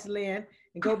past, Lynn,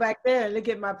 and go back there and look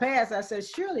at my past, I said,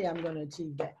 surely I'm going to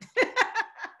achieve that.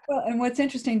 Well, and what's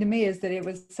interesting to me is that it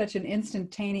was such an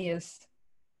instantaneous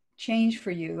change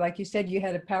for you. Like you said, you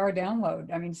had a power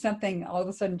download. I mean, something all of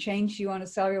a sudden changed you on a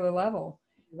cellular level,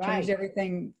 changed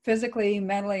everything physically,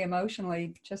 mentally,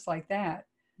 emotionally, just like that.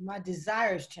 My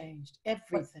desires changed,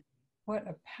 everything. What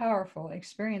a powerful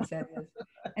experience that is.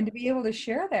 And to be able to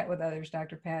share that with others,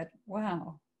 Dr. Pat,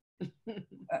 wow.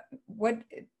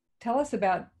 Tell us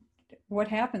about what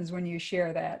happens when you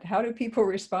share that. How do people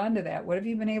respond to that? What have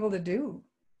you been able to do?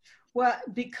 Well,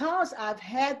 because I've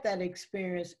had that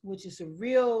experience, which is a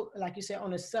real, like you said,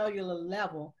 on a cellular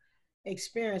level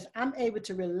experience, I'm able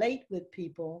to relate to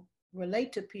people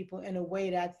in a way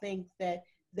that I think that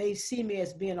they see me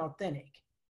as being authentic.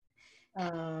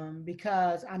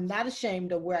 Because I'm not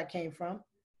ashamed of where I came from,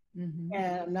 and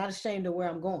I'm not ashamed of where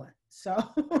I'm going. So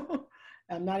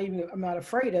I'm not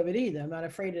afraid of it either. I'm not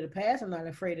afraid of the past. I'm not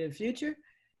afraid of the future.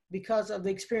 Because of the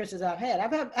experiences I've had.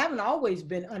 I haven't always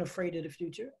been unafraid of the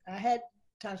future. I had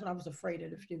times when I was afraid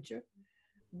of the future,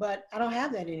 but I don't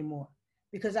have that anymore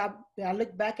because I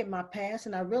look back at my past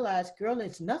and I realize, girl,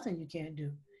 it's nothing you can't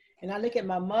do. And I look at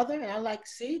my mother and I'm like,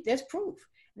 see, there's proof.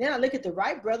 And then I look at the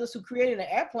Wright brothers who created an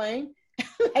airplane,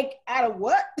 like out of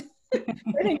what?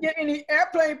 They didn't get any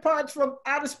airplane parts from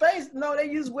outer space. No,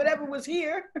 they used whatever was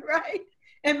here, right?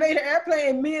 And made an airplane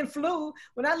and men flew.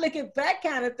 When I look at that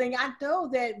kind of thing, I know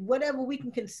that whatever we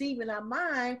can conceive in our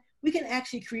mind, we can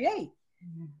actually create.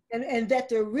 And that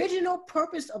the original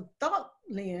purpose of thought,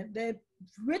 Lynn, the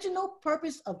original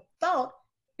purpose of thought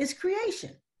is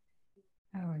creation.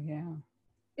 Oh, yeah.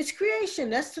 It's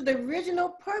creation. That's the original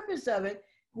purpose of it.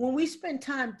 When we spend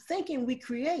time thinking, we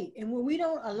create. And when we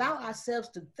don't allow ourselves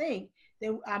to think,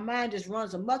 then our mind just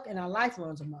runs amok and our life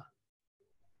runs amok.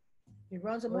 It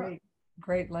runs amok.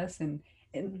 Great lesson.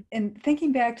 And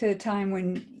thinking back to the time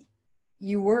when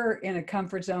you were in a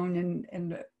comfort zone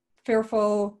and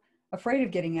fearful, afraid of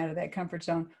getting out of that comfort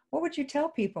zone, what would you tell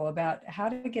people about how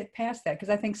to get past that? Because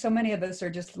I think so many of us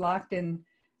are just locked in,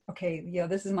 okay,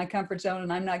 this is my comfort zone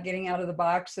and I'm not getting out of the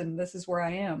box and this is where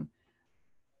I am.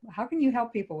 How can you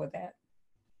help people with that?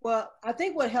 Well, I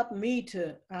think what helped me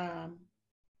to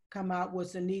come out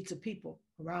was the needs of people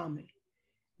around me,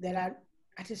 that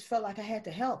I just felt like I had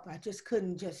to help. I just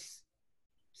couldn't just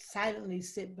silently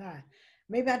sit by.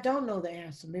 Maybe I don't know the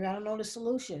answer. Maybe I don't know the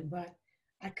solution, but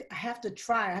I have to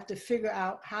try. I have to figure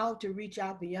out how to reach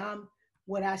out beyond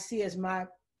what I see as my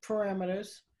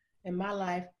parameters in my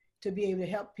life to be able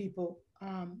to help people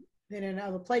than in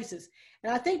other places.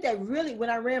 And I think that really, when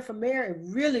I ran for mayor, it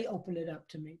really opened it up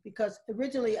to me, because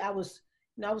originally I was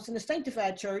in the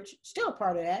sanctified church, still a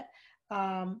part of that.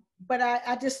 But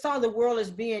I just saw the world as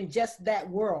being just that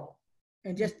world.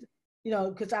 And just,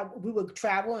 because we would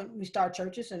travel and we start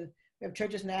churches, and we have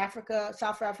churches in Africa,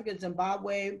 South Africa,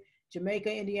 Zimbabwe,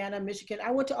 Jamaica, Indiana, Michigan.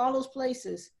 I went to all those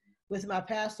places with my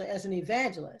pastor as an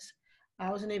evangelist. I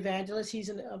was an evangelist, he's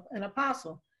an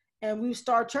apostle. And we would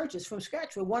start churches from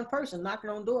scratch with one person, knocking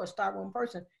on doors, start one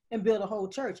person, and build a whole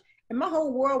church. And my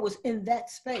whole world was in that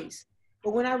space.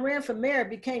 But when I ran for mayor, it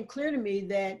became clear to me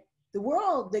that the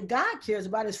world that God cares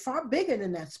about is far bigger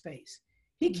than that space.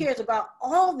 He cares about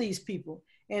all these people.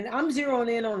 And I'm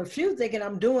zeroing in on a few, thinking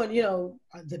I'm doing,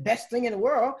 the best thing in the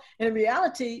world. And in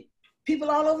reality, people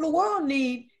all over the world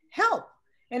need help.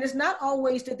 And it's not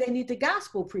always that they need the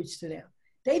gospel preached to them.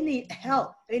 They need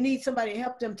help. They need somebody to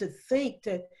help them to think,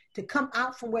 to come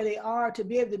out from where they are, to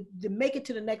be able to make it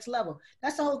to the next level.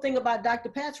 That's the whole thing about Dr.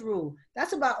 Pat's rule.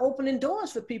 That's about opening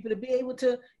doors for people to be able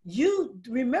to,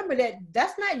 remember that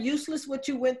that's not useless what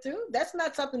you went through. That's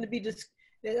not something to be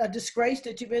a disgrace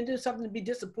that you've been through, something to be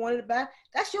disappointed about.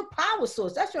 That's your power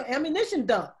source. That's your ammunition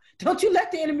dump. Don't you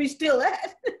let the enemy steal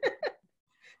that.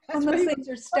 And those things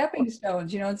are stepping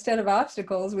stones, instead of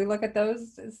obstacles, we look at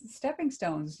those as stepping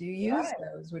stones. You use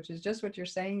those, which is just what you're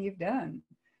saying you've done.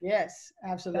 Yes,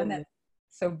 absolutely. Done that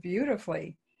so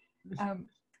beautifully.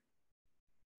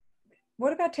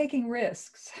 What about taking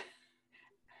risks?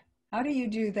 How do you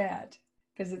do that?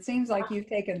 Because it seems like you've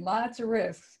taken lots of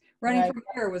risks. Running for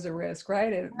mayor was a risk,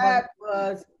 right? That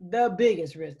was the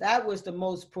biggest risk. That was the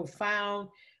most profound.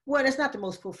 Well, it's not the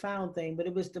most profound thing, but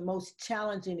it was the most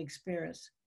challenging experience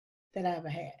that I ever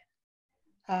had.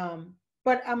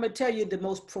 But I'm going to tell you the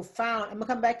most profound, I'm going to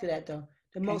come back to that though.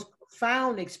 The most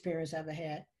profound experience I ever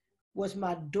had was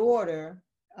my daughter.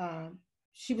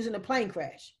 She was in a plane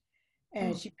crash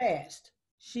and she passed.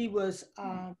 She was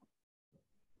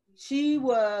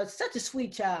such a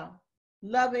sweet child,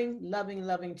 loving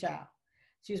child.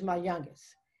 She was my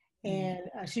youngest. And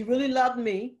she really loved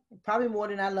me, probably more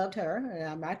than I loved her. And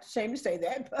I'm not ashamed to say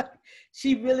that, but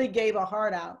she really gave her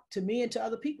heart out to me and to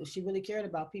other people. She really cared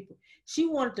about people. She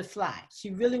wanted to fly. She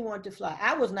really wanted to fly.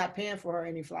 I was not paying for her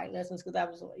any flight lessons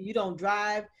because you don't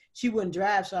drive. She wouldn't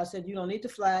drive. So I said, you don't need to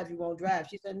fly if you won't drive.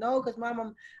 She said, no, because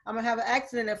Mom, I'm going to have an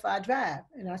accident if I drive.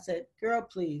 And I said, girl,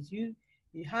 please,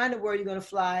 behind the word you're going to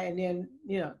fly. And then,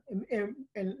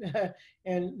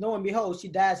 and lo and behold, she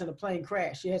dies in a plane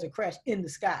crash. She has a crash in the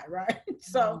sky, right?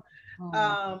 So,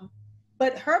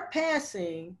 but her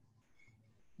passing,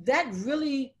 that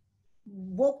really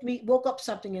woke up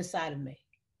something inside of me.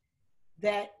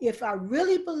 That if I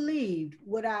really believed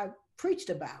what I preached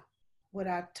about, what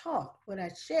I taught, what I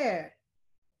shared,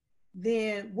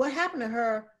 then what happened to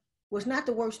her was not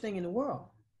the worst thing in the world.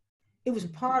 It was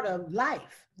part of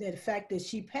life, the fact that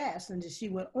she passed and that she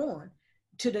went on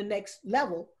to the next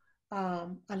level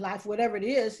of life, whatever it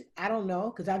is. I don't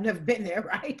know, because I've never been there,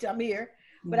 right? I'm here.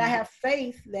 But I have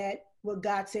faith that what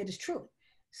God said is true.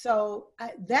 So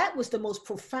that was the most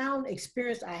profound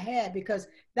experience I had, because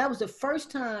that was the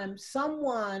first time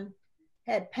someone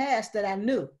had passed that I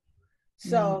knew.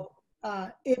 So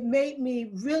it made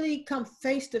me really come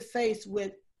face to face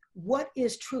with what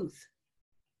is truth.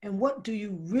 And what do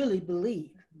you really believe?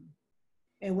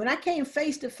 And when I came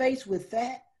face to face with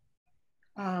that,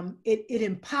 it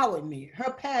empowered me.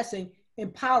 Her passing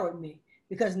empowered me,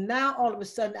 because now all of a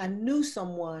sudden I knew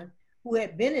someone who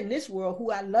had been in this world, who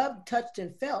I loved, touched,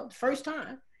 and felt first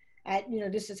time.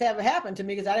 This has ever happened to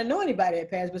me, because I didn't know anybody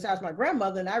that passed besides my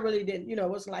grandmother, and I really didn't, it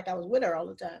wasn't like I was with her all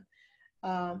the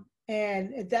time.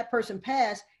 And that person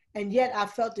passed, and yet I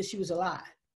felt that she was alive.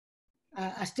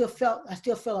 I still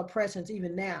feel her presence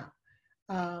even now,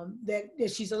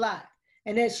 that she's alive,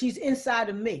 and that she's inside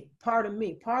of me, part of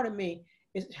me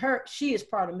is her. She is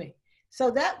part of me. So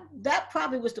that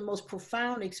probably was the most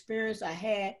profound experience I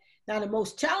had. Now, the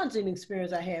most challenging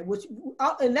experience I had,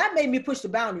 and that made me push the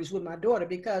boundaries with my daughter,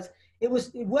 because it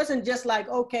wasn't just like,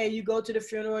 okay, you go to the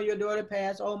funeral, your daughter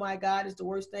passed, oh my God, it's the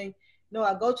worst thing. No,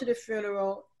 I go to the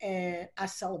funeral and I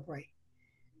celebrate.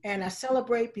 And I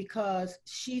celebrate because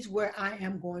she's where I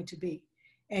am going to be.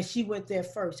 And she went there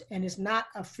first. And it's not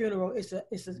a funeral, it's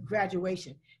a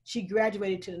graduation. She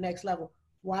graduated to the next level.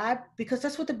 Why? Because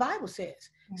that's what the Bible says.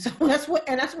 So that's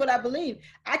what I believe.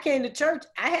 I came to church.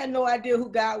 I had no idea who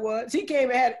God was. He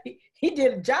came and he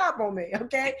did a job on me,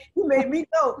 okay? He made me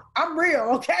know I'm real,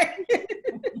 okay?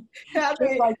 Just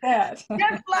like that.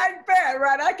 Just like that,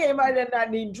 right? I came out there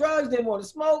not needing drugs, didn't want to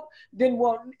smoke, didn't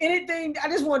want anything. I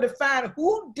just wanted to find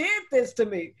who did this to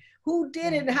me, who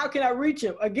did it, and how can I reach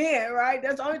him again, right?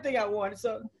 That's the only thing I wanted.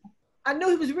 So I knew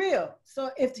he was real. So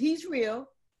if he's real,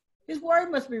 his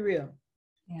word must be real.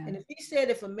 Yeah. And if he said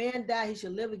if a man die, he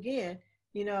should live again,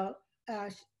 you know, I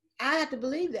have to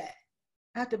believe that.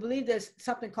 I have to believe there's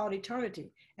something called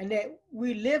eternity, and that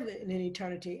we live in an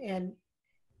eternity, and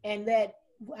that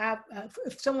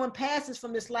if someone passes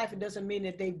from this life, it doesn't mean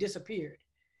that they've disappeared.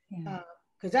 Yeah.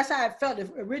 Because that's how I felt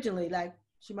originally. Like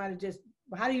she might have just.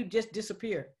 How do you just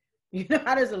disappear? You know,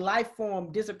 how does a life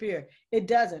form disappear? It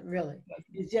doesn't really.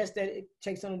 It's just that it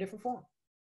takes on a different form.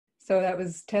 So that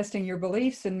was testing your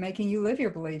beliefs and making you live your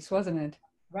beliefs, wasn't it?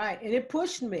 Right. And it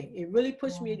pushed me. It really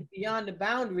pushed me beyond the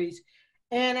boundaries.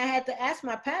 And I had to ask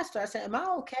my pastor, I said, am I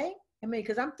okay? I mean,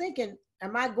 because I'm thinking,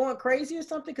 am I going crazy or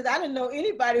something? Because I didn't know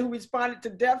anybody who responded to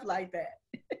death like that.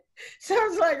 So I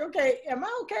was like, okay, am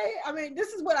I okay? I mean, this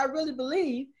is what I really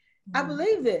believe. I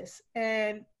believe this.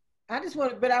 And I just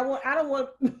want to, but I don't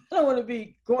want to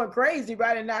be going crazy,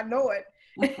 right, and not know it.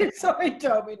 So he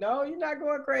told me, no, you're not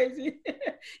going crazy.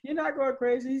 You're not going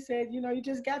crazy. He said, you know, you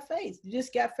just got faith. You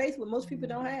just got faith, what most people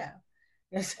don't have.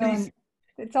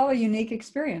 It's all a unique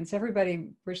experience.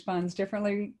 Everybody responds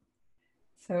differently.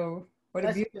 So what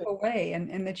a beautiful way.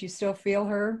 And that you still feel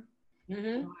her.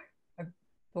 Mm-hmm. I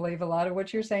believe a lot of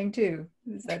what you're saying too.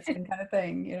 That same kind of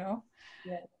thing, you know?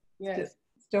 Yeah. Yes.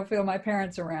 Still feel my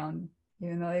parents around,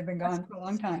 even though they've been gone for a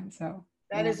long time. So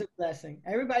that is a blessing.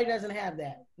 Everybody doesn't have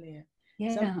that. Yeah.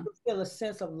 Some people feel a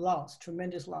sense of loss,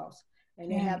 tremendous loss. And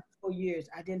they have for years.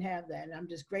 I didn't have that. And I'm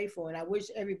just grateful. And I wish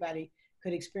everybody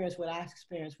could experience what I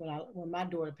experienced when my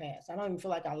daughter passed. I don't even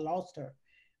feel like I lost her.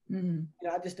 Mm-hmm. You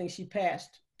know, I just think she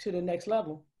passed to the next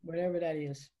level, whatever that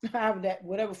is.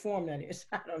 Whatever form that is.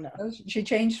 I don't know. She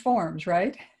changed forms,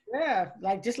 right? Yeah,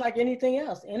 just like anything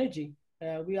else, energy.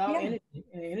 We all energy,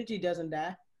 and energy doesn't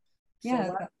die. So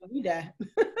why do we die?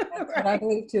 That's what I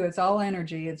believe too. It's all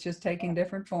energy. It's just taking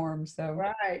different forms. So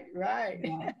right. Yeah,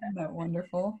 isn't that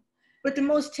wonderful? But the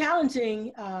most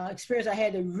challenging experience I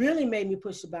had that really made me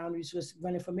push the boundaries was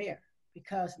running for mayor,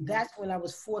 because that's when I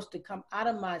was forced to come out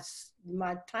of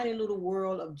my tiny little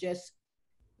world of just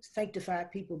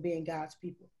sanctified people being God's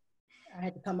people. I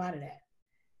had to come out of that,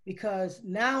 because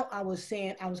now I was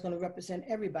saying I was going to represent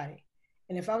everybody.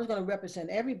 And if I was going to represent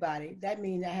everybody, that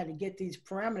means I had to get these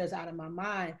parameters out of my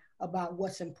mind about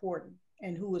what's important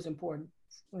and who is important.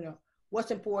 You know,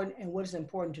 what's important and what is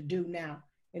important to do now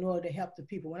in order to help the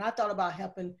people. When I thought about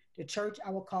helping the church, I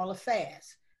would call a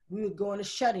fast. We would go in a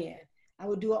shut-in. I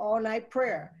would do an all-night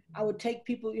prayer. I would take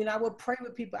people, you know, I would pray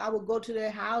with people. I would go to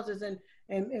their houses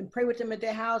and pray with them at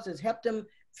their houses, help them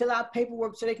fill out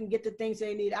paperwork so they can get the things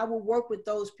they need. I would work with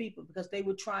those people because they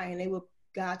were trying. They were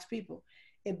God's people.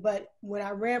 But when I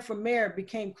ran for mayor, it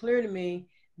became clear to me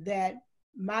that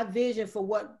my vision for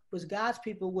what was God's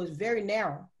people was very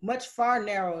narrow, much far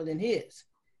narrower than his,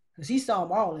 because he saw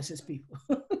them all as his people,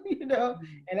 you know,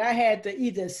 and I had to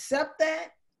either accept that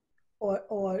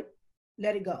or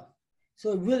let it go.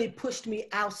 So it really pushed me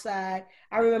outside.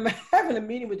 I remember having a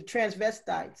meeting with the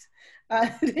transvestites.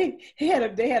 They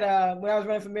had when I was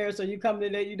running for mayor, so you come to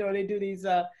that, you know, they do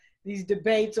these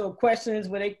debates or questions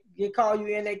where they call you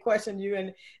in, they question you,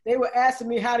 and they were asking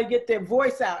me how to get their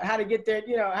voice out, how to get their,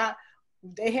 you know, how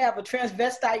they have a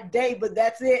transvestite day, but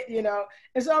that's it, you know.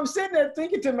 And so I'm sitting there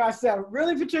thinking to myself,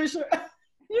 really, Patricia,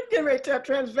 you getting ready to tell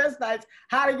transvestites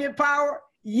how to get power?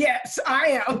 Yes,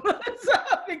 I am. So,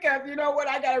 because you know what,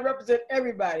 I got to represent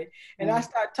everybody. And I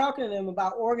start talking to them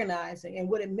about organizing and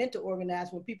what it meant to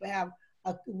organize when people have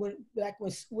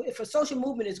if a social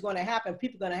movement is going to happen,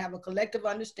 people are going to have a collective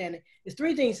understanding. There's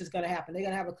three things that's going to happen. They're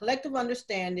going to have a collective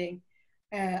understanding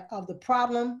of the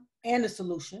problem and the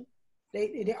solution.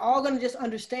 They're all going to just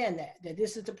understand that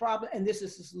this is the problem and this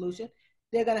is the solution.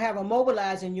 They're going to have a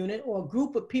mobilizing unit or a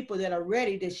group of people that are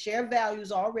ready, that share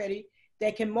values already,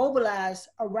 that can mobilize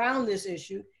around this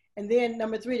issue. And then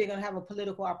number three, they're going to have a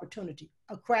political opportunity,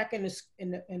 a crack in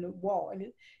the wall, and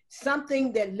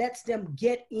something that lets them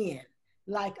get in.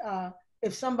 Like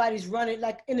if somebody's running,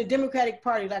 like in the Democratic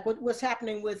Party, like what's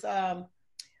happening with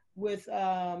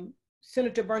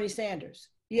Senator Bernie Sanders.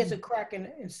 He has a crack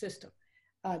in system.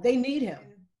 They need him.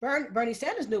 Bernie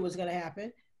Sanders knew what was going to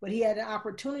happen, but he had an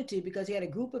opportunity because he had a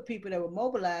group of people that were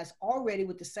mobilized already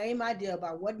with the same idea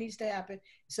about what needs to happen.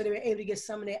 So they were able to get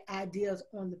some of their ideas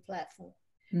on the platform.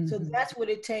 Mm-hmm. So that's what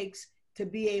it takes to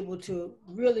be able to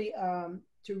really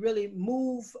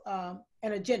move an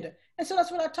agenda. And so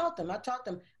that's what I taught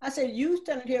them. I said, you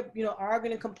standing here, you know,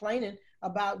 arguing and complaining,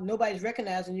 about nobody's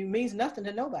recognizing you means nothing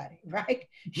to nobody, right?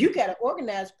 You got to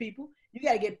organize people. You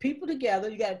got to get people together.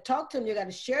 You got to talk to them. You got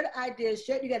to share the ideas.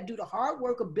 You got to do the hard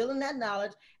work of building that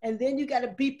knowledge. And then you got to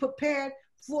be prepared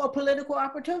for a political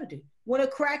opportunity. When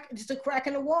just a crack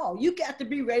in the wall, you got to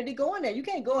be ready to go in there. You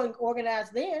can't go and organize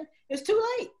then. It's too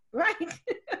late, right?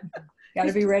 Got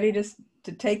to be ready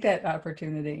to take that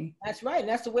opportunity. That's right. And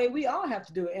that's the way we all have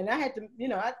to do it. And I had to,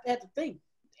 I had to think,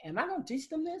 am I going to teach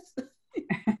them this?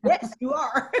 Yes, you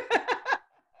are.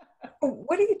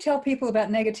 What do you tell people about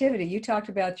negativity? You talked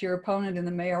about your opponent in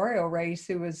the mayoral race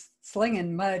who was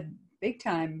slinging mud big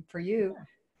time for you.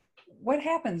 What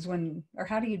happens or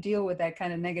how do you deal with that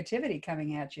kind of negativity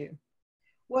coming at you?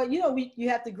 Well, you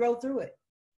have to grow through it.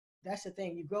 That's the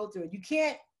thing. You grow through it.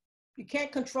 You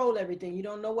can't control everything. You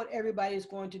don't know what everybody is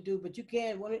going to do, but you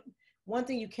can. One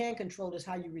thing you can control is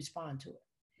how you respond to it.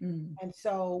 Mm. And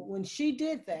so when she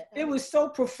did that, it was so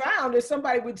profound that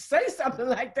somebody would say something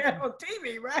like that on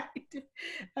TV, right?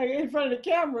 In front of the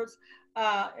cameras.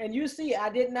 And you see, I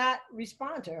did not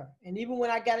respond to her. And even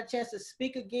when I got a chance to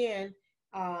speak again,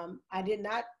 I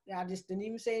just didn't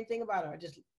even say anything about her. I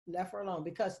just left her alone,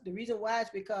 because the reason why is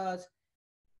because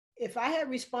if I had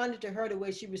responded to her the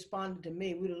way she responded to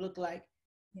me, we would have looked like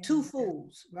two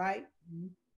fools, right? Mm-hmm.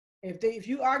 If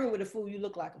you argue with a fool, you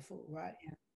look like a fool, right?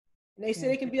 Yeah. And they say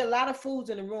there can be a lot of fools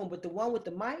in the room, but the one with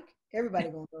the mic, everybody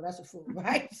gonna know that's a fool,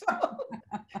 right?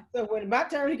 So when my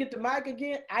turn to get the mic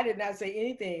again, I did not say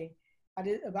anything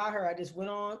about her. I just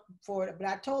went on for it. But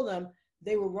I told them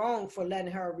they were wrong for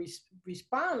letting her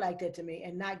respond like that to me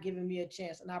and not giving me a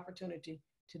chance, an opportunity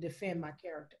to defend my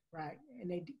character, right? And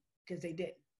because they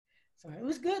didn't. So it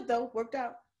was good though, worked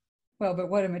out. Well, but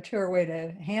what a mature way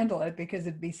to handle it, because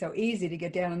it'd be so easy to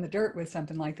get down in the dirt with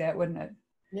something like that, wouldn't it?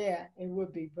 Yeah, it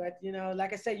would be. But,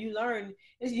 like I said, you learn,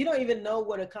 you don't even know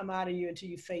what'll come out of you until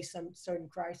you face some certain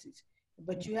crises.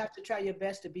 But you have to try your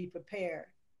best to be prepared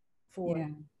for it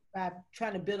by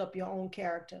trying to build up your own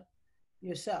character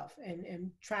yourself and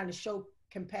trying to show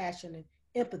compassion and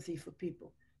empathy for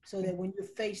people so that when you're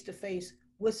face to face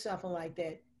with something like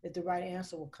that the right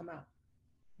answer will come out.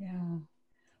 Yeah.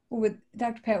 Well, with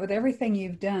Dr. Pat, with everything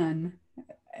you've done,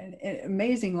 an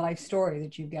amazing life story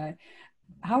that you've got,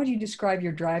 how would you describe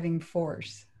your driving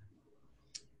force?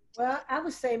 Well, I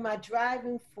would say my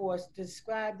driving force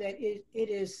describe that it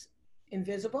is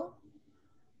invisible.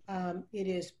 It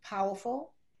is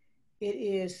powerful. It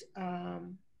is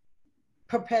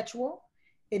perpetual.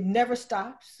 It never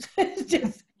stops.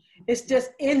 It's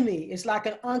just in me. It's like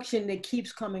an unction that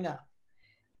keeps coming up.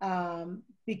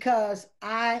 Because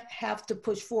I have to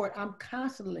push forward. I'm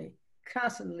constantly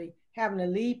having to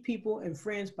leave people and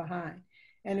friends behind.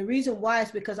 And the reason why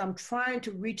is because I'm trying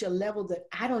to reach a level that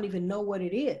I don't even know what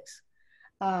it is.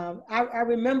 I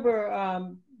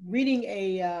remember reading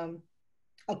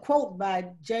a quote by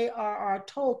J.R.R.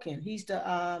 Tolkien. He's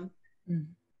the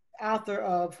author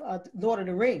of Lord of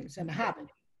the Rings and The Hobbit.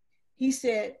 He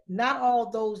said, not all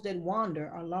those that wander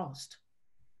are lost.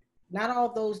 Not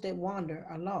all those that wander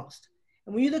are lost.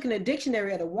 And when you look in the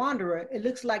dictionary at a wanderer, it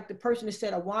looks like the person that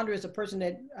said a wanderer is a person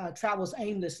that travels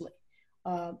aimlessly,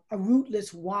 a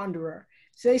rootless wanderer.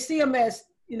 So they see them as,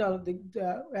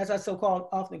 as I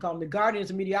often call them, the guardians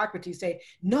of mediocrity. Say,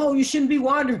 no, you shouldn't be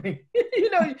wandering.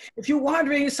 If you're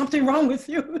wandering, there's something wrong with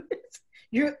you.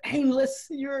 You're aimless,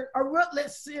 you're a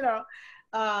rootless,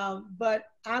 but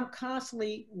I'm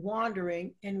constantly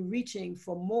wandering and reaching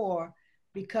for more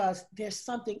because there's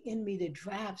something in me that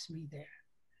drives me there.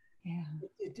 Yeah.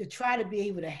 To try to be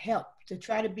able to help, to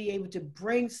try to be able to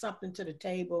bring something to the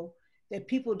table that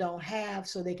people don't have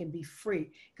so they can be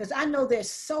free. Because I know there's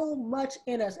so much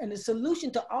in us, and the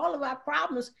solution to all of our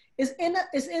problems is in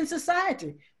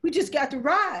society. We just got to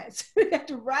rise. We got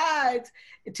to rise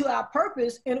to our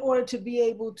purpose in order to be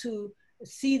able to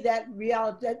see that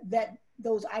reality, that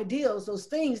those ideals, those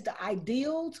things, the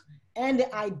ideals and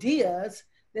the ideas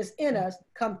that's in us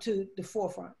come to the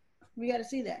forefront. We got to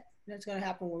see that. That's going to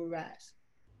happen when we rise.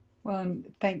 Well, and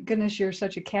thank goodness you're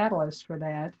such a catalyst for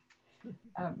that.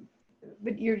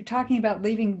 But you're talking about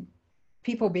leaving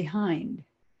people behind.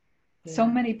 Yeah. So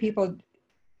many people,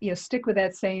 stick with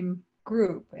that same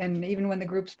group, and even when the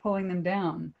group's pulling them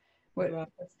down.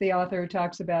 What's the author who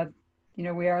talks about,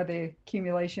 we are the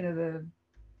accumulation of the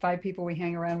 5 people we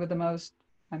hang around with the most.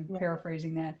 I'm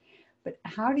paraphrasing that. But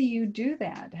how do you do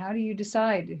that? How do you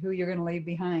decide who you're going to leave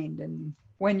behind and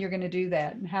when you're going to do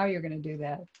that and how you're going to do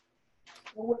that?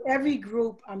 Well, with every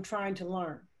group, I'm trying to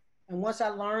learn. And once I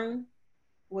learn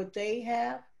what they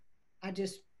have, I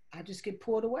just get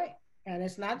pulled away. And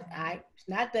it's not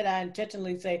that I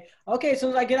intentionally say, okay, as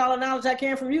soon as I get all the knowledge I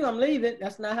can from you, I'm leaving.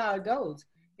 That's not how it goes.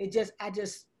 I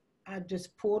just I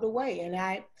just pulled away, and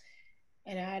I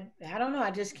don't know.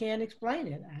 I just can't explain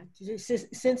it.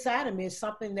 It's inside of me. It's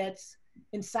something that's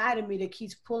inside of me that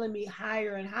keeps pulling me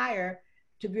higher and higher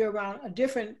to be around a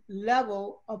different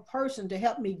level of person to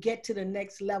help me get to the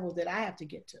next level that I have to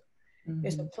get to. Mm-hmm.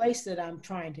 It's a place that I'm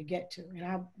trying to get to. And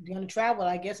I'm going to travel,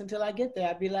 I guess, until I get there.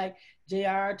 I'd be like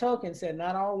J.R.R. Tolkien said,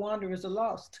 not all wanderers are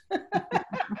lost.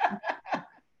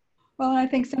 Well, I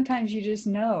think sometimes you just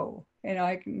know.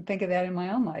 I can think of that in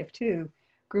my own life too.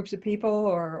 Groups of people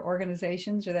or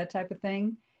organizations or that type of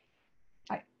thing.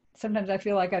 Sometimes I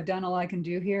feel like I've done all I can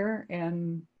do here,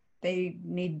 and they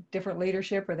need different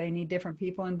leadership or they need different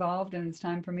people involved, and it's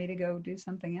time for me to go do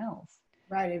something else.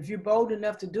 Right. If you're bold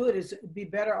enough to do it, it'd be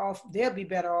better off. They'll be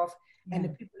better off. Yeah. And the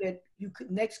people that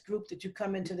next group that you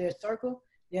come into their circle,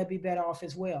 they'll be better off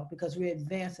as well, because we're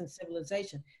advancing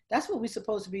civilization. That's what we're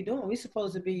supposed to be doing. We're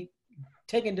supposed to be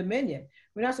taking dominion.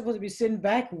 We're not supposed to be sitting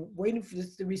back and waiting for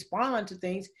this to respond to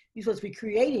things. You're supposed to be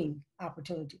creating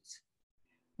opportunities.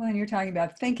 Well, and you're talking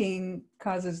about thinking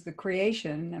causes the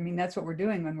creation. I mean, that's what we're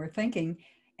doing when we're thinking.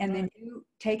 And then you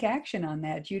take action on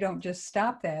that. You don't just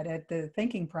stop that at the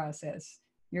thinking process.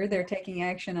 You're there taking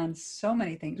action on so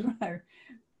many things. When I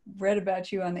read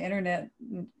about you on the internet,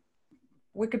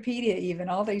 Wikipedia, even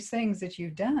all these things that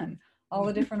you've done, all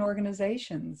the different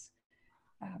organizations.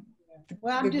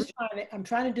 Well, I'm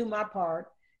trying to do my part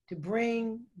to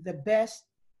bring the best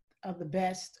of the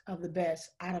best of the best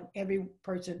out of every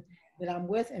person that I'm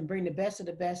with, and bring the best of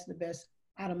the best of the best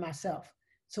out of myself,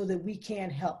 so that we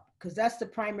can help. Because that's the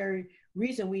primary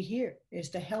reason we're here, is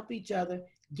to help each other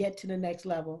get to the next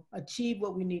level, achieve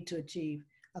what we need to achieve,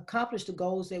 accomplish the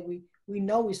goals that we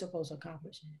know we're supposed to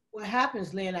accomplish. What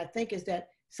happens, Lynn, I think, is that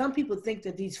some people think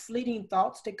that these fleeting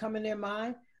thoughts that come in their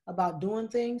mind about doing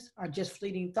things are just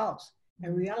fleeting thoughts.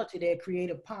 In reality, they're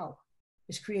creative power.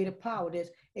 It's creative power.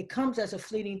 It comes as a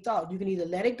fleeting thought. You can either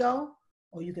let it go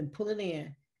or you can pull it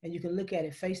in, and you can look at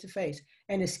it face to face.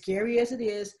 And as scary as it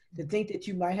is to think that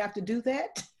you might have to do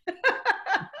that,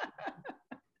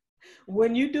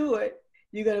 when you do it,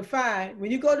 you're going to find, when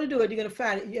you go to do it, you're going to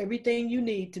find everything you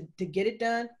need to get it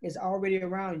done is already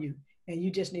around you, and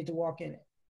you just need to walk in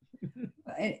it.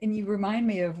 And you remind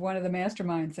me of one of the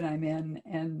masterminds that I'm in.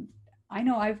 And I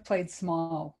know I've played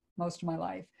small most of my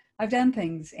life. I've done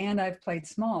things and I've played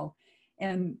small.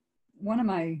 And one of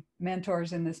my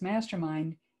mentors in this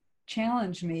mastermind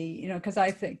challenged me, because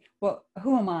I think, well,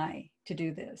 who am I to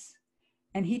do this?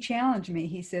 And he challenged me.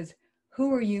 He says,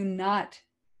 who are you not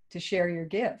to share your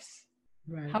gifts?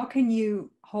 Right. How can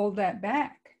you hold that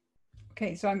back?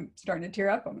 Okay, so I'm starting to tear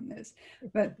up on this,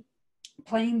 but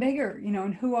playing bigger,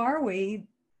 and who are we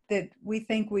that we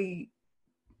think we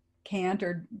can't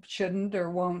or shouldn't or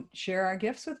won't share our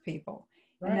gifts with people?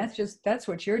 Right. And that's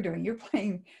what you're doing. You're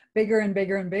playing bigger and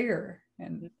bigger and bigger.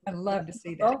 And I love to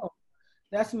see that.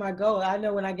 That's my goal. I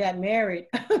know when I got married,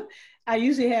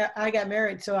 I got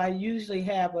married, so I usually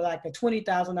have like a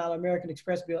 $20,000 American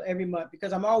Express bill every month,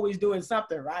 because I'm always doing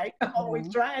something, right? I'm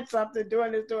always trying something,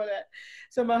 doing this, doing that.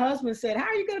 So my husband said, how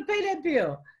are you going to pay that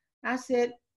bill? I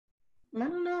said, I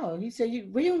don't know. He said,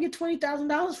 where you going to get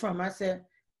 $20,000 from? I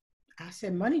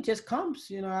said, money just comes.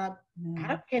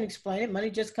 I can't explain it.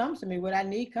 Money just comes to me. What I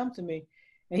need comes to me.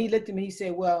 And he looked at me, he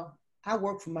said, well, I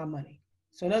work for my money.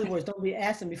 So in other words, don't be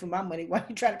asking me for my money. Why are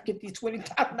you trying to get these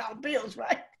 $20,000 bills,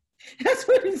 right? That's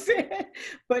what he said.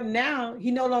 But now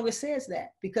he no longer says that,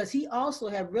 because he also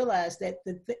have realized that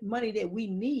the money that we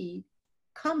need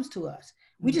comes to us.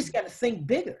 We just got to think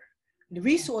bigger. The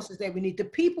resources that we need, the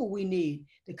people we need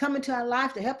to come into our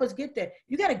life to help us get there.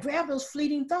 You got to grab those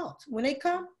fleeting thoughts. When they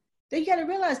come, they got to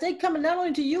realize they coming not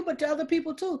only to you, but to other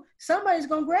people too. Somebody's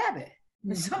going to grab it.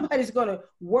 And somebody's going to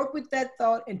work with that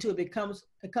thought until it comes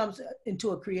into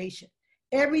a creation.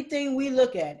 Everything we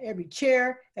look at, every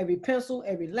chair, every pencil,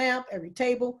 every lamp, every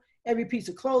table, every piece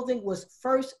of clothing was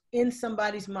first in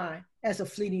somebody's mind as a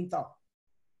fleeting thought.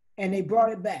 And they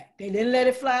brought it back. They didn't let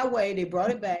it fly away. They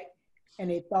brought it back, and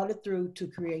they thought it through to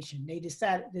creation. They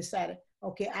decided,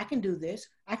 okay, I can do this.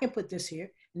 I can put this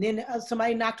here. And then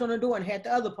somebody knocked on the door and had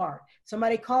the other part.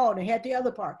 Somebody called and had the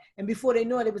other part. And before they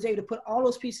know it, they was able to put all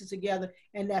those pieces together.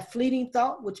 And that fleeting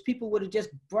thought, which people would have just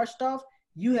brushed off,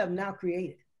 you have now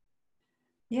created.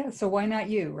 Yeah, so why not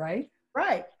you, right?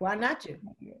 Right, why not you?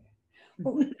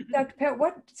 Well, Dr. Pelt,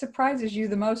 what surprises you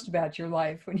the most about your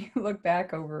life when you look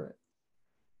back over it?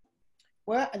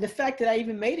 Well, the fact that I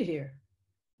even made it here.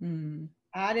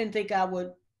 I didn't think I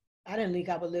would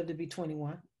live to be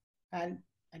 21.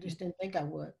 I just didn't think I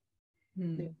would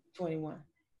live to be 21.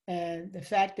 And the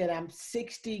fact that I'm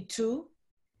 62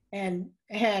 and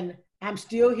I'm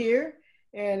still here,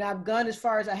 And I've gone as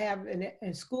far as I have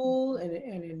in school and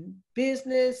in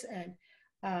business and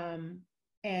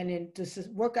in the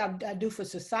work I do for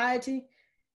society.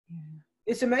 Yeah.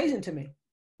 It's amazing to me.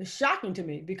 It's shocking to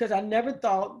me because I never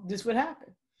thought this would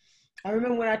happen. I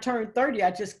remember when I turned 30,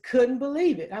 I just couldn't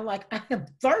believe it. I'm like, I am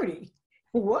 30.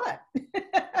 What?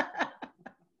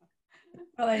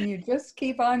 Well, and you just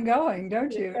keep on going,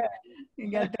 don't you? Yeah.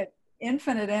 You got that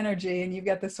infinite energy, and you've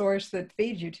got the source that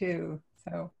feeds you too.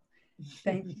 So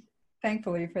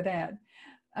thankfully for that.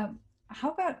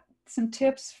 How about some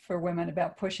tips for women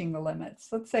about pushing the limits?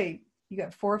 Let's say you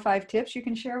got 4 or 5 tips you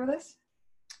can share with us.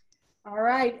 All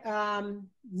right.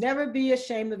 Never be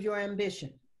ashamed of your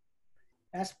ambition.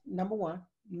 That's number one.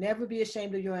 Never be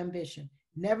ashamed of your ambition.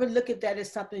 Never look at that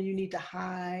as something you need to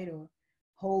hide or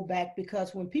hold back,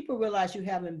 because when people realize you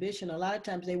have ambition, a lot of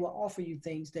times they will offer you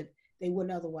things that they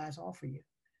wouldn't otherwise offer you.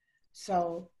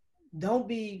 So don't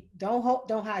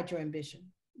hide your ambition.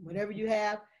 Whatever you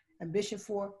have ambition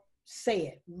for, say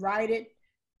it, write it,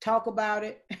 talk about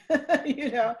it,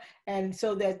 and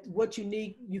so that what you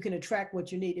need, you can attract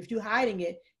what you need. If you're hiding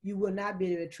it, you will not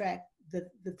be able to attract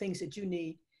the things that you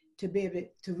need to be able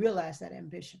to realize that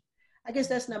ambition. I guess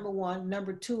that's number one.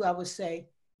 Number two, I would say,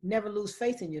 never lose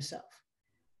faith in yourself,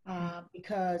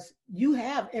 because you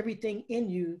have everything in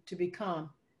you to become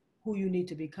who you need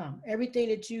to become. Everything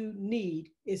that you need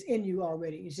is in you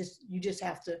already. It's just, you just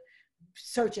have to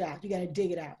search it out. You got to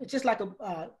dig it out. It's just like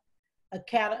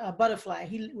a butterfly.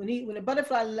 When a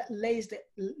butterfly lays the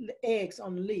eggs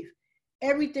on the leaf,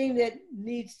 everything that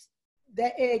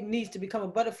egg needs to become a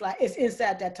butterfly is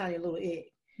inside that tiny little egg.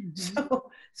 Mm-hmm.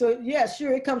 So yeah,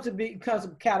 sure, it becomes a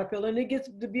caterpillar, and it gets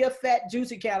to be a fat,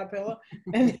 juicy caterpillar,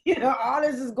 and all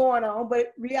this is going on,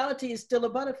 but reality is still a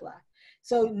butterfly.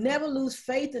 So never lose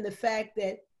faith in the fact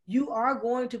that you are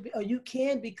going to be, or you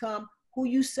can become who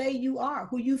you say you are,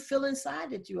 who you feel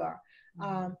inside that you are.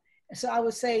 Mm-hmm. So I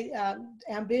would say,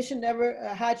 ambition,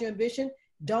 never hide your ambition.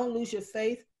 Don't lose your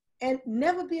faith, and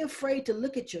never be afraid to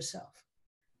look at yourself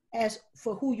as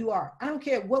for who you are. I don't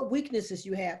care what weaknesses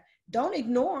you have. Don't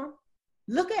ignore them.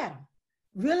 Look at them.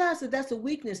 Realize that that's a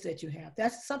weakness that you have.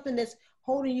 That's something that's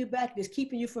holding you back, that's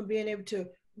keeping you from being able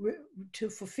to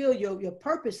fulfill your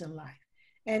purpose in life.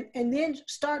 And then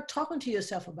start talking to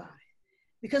yourself about it,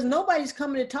 because nobody's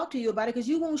coming to talk to you about it, because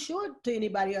you won't show it to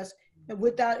anybody else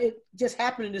without it just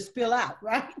happening to spill out,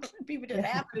 right? People just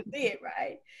happen to see it,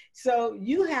 right? So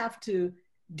you have to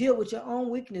deal with your own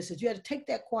weaknesses. You have to take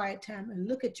that quiet time and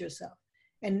look at yourself,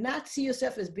 and not see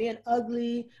yourself as being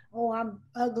ugly. Oh, I'm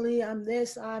ugly. I'm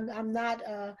this. I'm not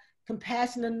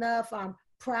compassionate enough. I'm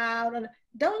proud. And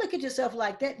don't look at yourself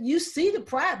like that. You see the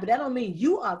pride, but that don't mean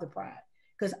you are the pride.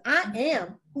 Because I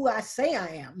am who I say I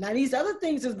am. Now, these other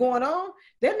things that's going on,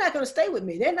 they're not going to stay with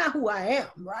me. They're not who I am,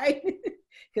 right?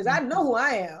 Because I know who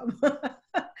I am.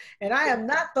 And I am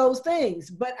not those things.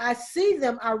 But I see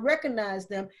them, I recognize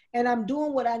them, and I'm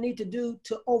doing what I need to do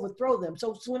to overthrow them.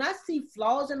 So when I see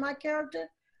flaws in my character,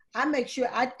 I make sure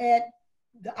I add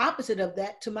the opposite of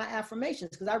that to my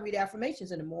affirmations, because I read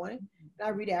affirmations in the morning and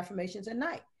I read affirmations at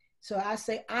night. So I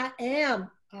say, I am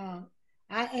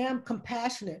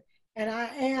compassionate. And I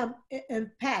am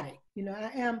empathic,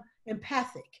 I am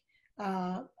empathic.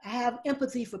 I have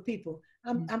empathy for people.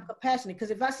 I'm compassionate, because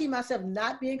if I see myself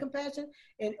not being compassionate,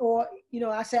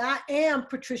 I say I am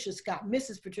Patricia Scott,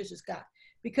 Mrs. Patricia Scott,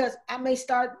 because I may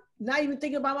start not even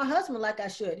thinking about my husband like I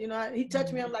should. He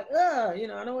touched me, I'm like, I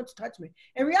don't want you to touch me.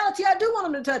 In reality, I do want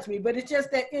him to touch me, but it's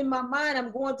just that in my mind,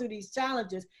 I'm going through these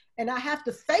challenges, and I have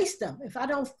to face them. If I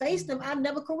don't face them, I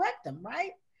never correct them,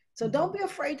 right? So don't be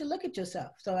afraid to look at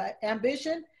yourself. So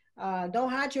ambition,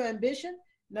 don't hide your ambition.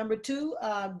 Number two,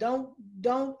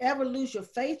 don't ever lose your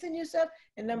faith in yourself.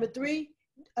 And number three,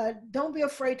 don't be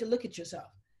afraid to look at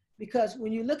yourself, because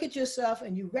when you look at yourself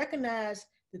and you recognize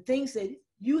the things that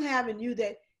you have in you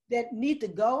that need to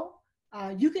go,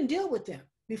 you can deal with them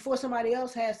before somebody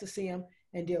else has to see them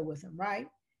and deal with them, right?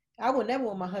 I would never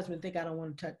want my husband to think I don't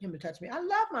want him to touch me. I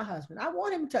love my husband. I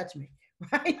want him to touch me,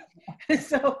 right?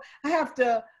 So I have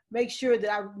to make sure that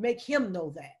I make him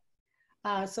know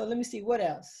that. So let me see, what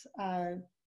else?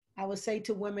 I would say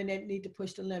to women that need to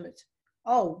push the limits.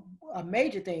 Oh, a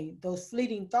major thing, those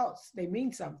fleeting thoughts, they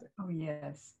mean something. Oh,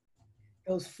 yes.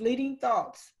 Those fleeting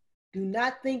thoughts. Do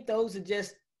not think those are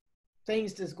just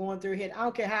things that's going through your head. I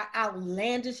don't care how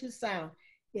outlandish it sounds.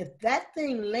 If that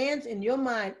thing lands in your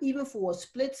mind, even for a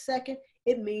split second,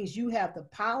 it means you have the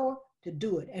power to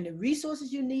do it. And the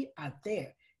resources you need are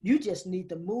there. You just need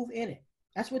to move in it.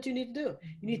 That's what you need to do.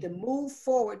 You need to move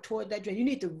forward toward that dream. You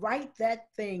need to write that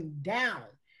thing down,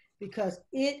 because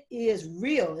it is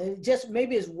real. It just,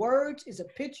 maybe it's words, it's a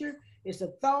picture. It's a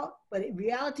thought, but in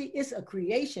reality, it's a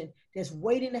creation that's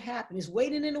waiting to happen. It's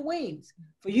waiting in the wings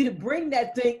for you to bring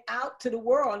that thing out to the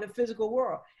world, in the physical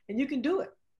world. And you can do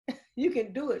it. You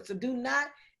can do it. So do not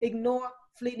ignore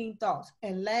fleeting thoughts.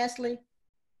 And lastly,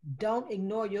 don't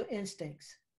ignore your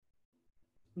instincts.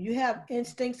 When you have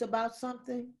instincts about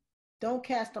something, don't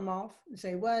cast them off and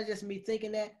say, well, it's just me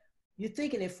thinking that. You're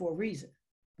thinking it for a reason,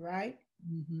 right?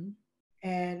 Mm-hmm.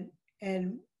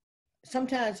 And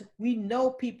sometimes we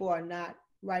know people are not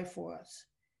right for us.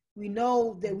 We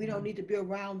know that we don't need to be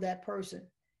around that person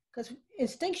because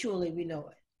instinctually we know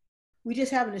it. We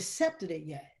just haven't accepted it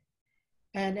yet.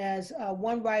 And as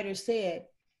one writer said,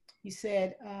 he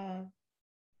said,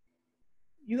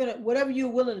 whatever you're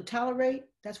willing to tolerate,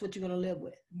 that's what you're going to live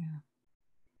with. Yeah.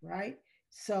 Right?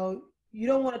 So you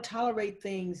don't want to tolerate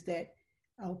things that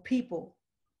people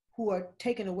who are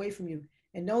taken away from you,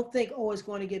 and don't think, oh, it's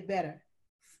going to get better.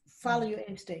 Follow your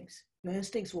instincts. Your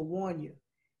instincts will warn you,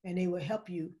 and they will help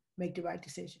you make the right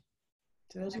decision.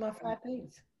 So those are my 5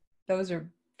 things. Those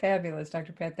are fabulous,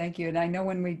 Dr. Pat. Thank you. And I know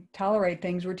when we tolerate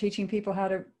things, we're teaching people how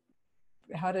to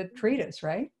treat us,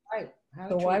 right? Right.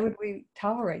 So why would we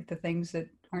tolerate the things that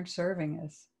aren't serving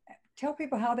us? Tell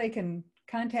people how they can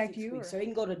contact you. So you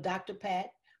can go to Dr.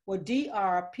 Pat or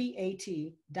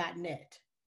drpat.net.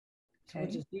 Okay.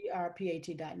 Which is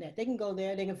drpat.net. They can go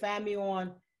there. They can find me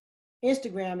on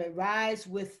Instagram at Rise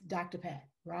with Dr. Pat.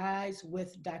 Rise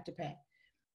with Dr. Pat.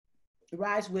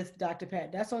 Rise with Dr.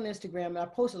 Pat. That's on Instagram. And I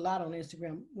post a lot on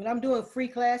Instagram. When I'm doing free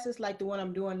classes like the one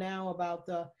I'm doing now about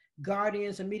the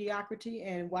guardians of mediocrity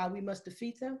and why we must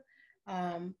defeat them,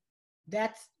 I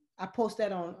post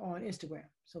that on Instagram.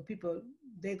 So people,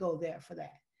 they go there for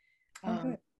that.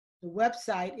 Good. The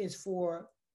website is for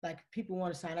like people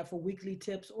want to sign up for weekly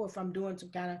tips, or if I'm doing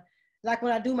some kind of, like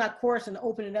when I do my course and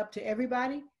open it up to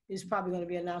everybody, it's probably going to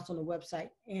be announced on the website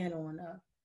and on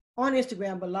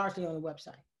Instagram, but largely on the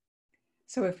website.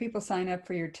 So if people sign up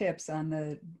for your tips on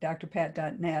the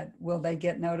drpat.net, will they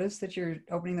get notice that you're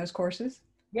opening those courses?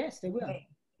 Yes, they will. Okay.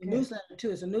 The newsletter too.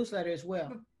 It's a newsletter as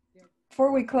well.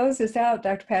 Before we close this out,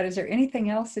 Dr. Pat, is there anything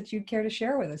else that you'd care to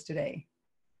share with us today?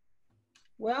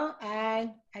 Well,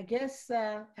 I guess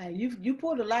you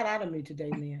pulled a lot out of me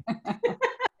today, Lynn.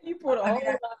 You pulled a whole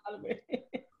lot out of me.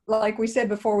 Like we said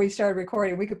before we started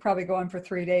recording, we could probably go on for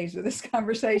 3 days with this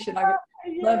conversation. I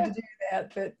would love to do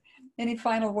that, but any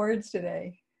final words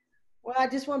today? Well, I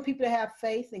just want people to have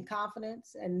faith and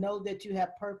confidence and know that you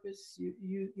have purpose.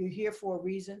 You're here for a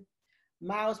reason.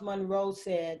 Miles Monroe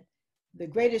said, the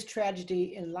greatest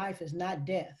tragedy in life is not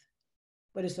death,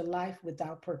 but it's a life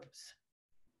without purpose.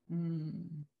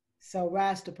 So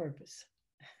rise to purpose.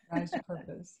 Rise to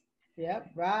purpose.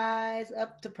 Yep, rise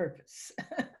up to purpose.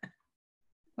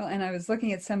 Well, and I was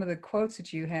looking at some of the quotes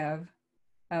that you have.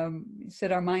 You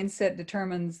said our mindset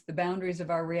determines the boundaries of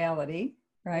our reality,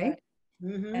 right?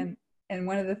 Mm-hmm. And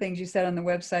one of the things you said on the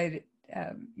website,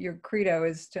 your credo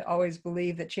is to always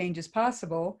believe that change is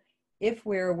possible if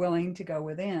we're willing to go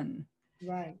within.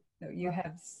 Right. So you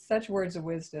have such words of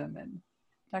wisdom. And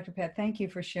Dr. Pat, thank you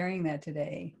for sharing that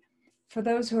today. For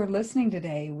those who are listening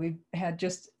today, we've had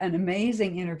just an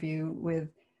amazing interview with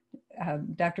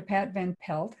Dr. Pat Van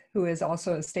Pelt, who is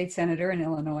also a state senator in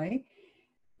Illinois,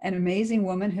 an amazing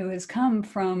woman who has come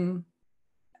from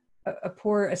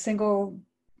a single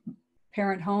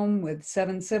parent home with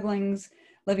 7 siblings,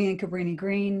 living in Cabrini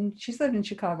Green. She's lived in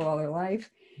Chicago all her life.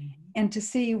 Mm-hmm. And to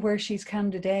see where she's come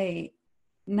today,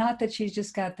 not that she's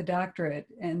just got the doctorate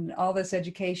and all this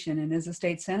education and is a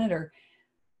state senator,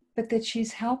 but that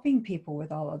she's helping people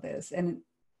with all of this. And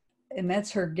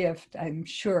that's her gift, I'm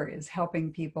sure, is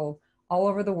helping people all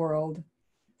over the world,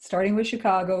 starting with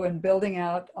Chicago and building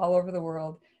out all over the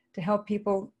world to help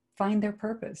people find their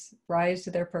purpose, rise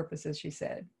to their purpose, as she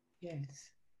said. Yes.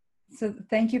 So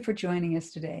thank you for joining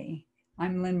us today.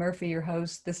 I'm Lynn Murphy, your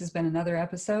host. This has been another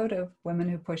episode of Women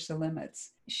Who Push the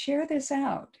Limits. Share this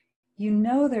out. You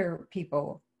know there are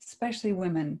people, especially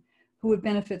women, who would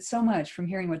benefit so much from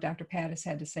hearing what Dr. Pat has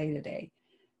had to say today.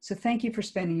 So thank you for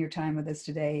spending your time with us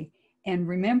today. And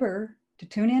remember to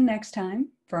tune in next time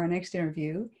for our next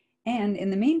interview. And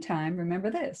in the meantime, remember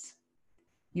this: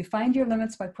 you find your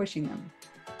limits by pushing them.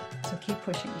 So keep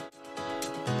pushing.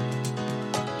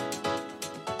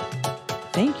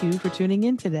 Thank you for tuning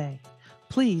in today.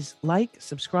 Please like,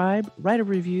 subscribe, write a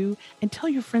review, and tell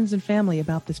your friends and family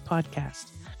about this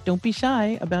podcast. Don't be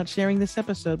shy about sharing this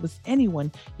episode with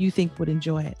anyone you think would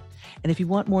enjoy it. And if you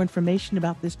want more information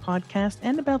about this podcast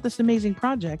and about this amazing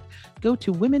project, go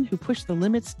to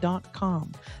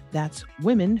womenwhopushthelimits.com. That's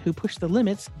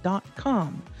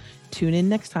womenwhopushthelimits.com. Tune in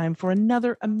next time for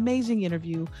another amazing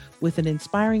interview with an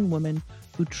inspiring woman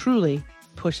who truly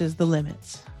pushes the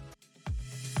limits.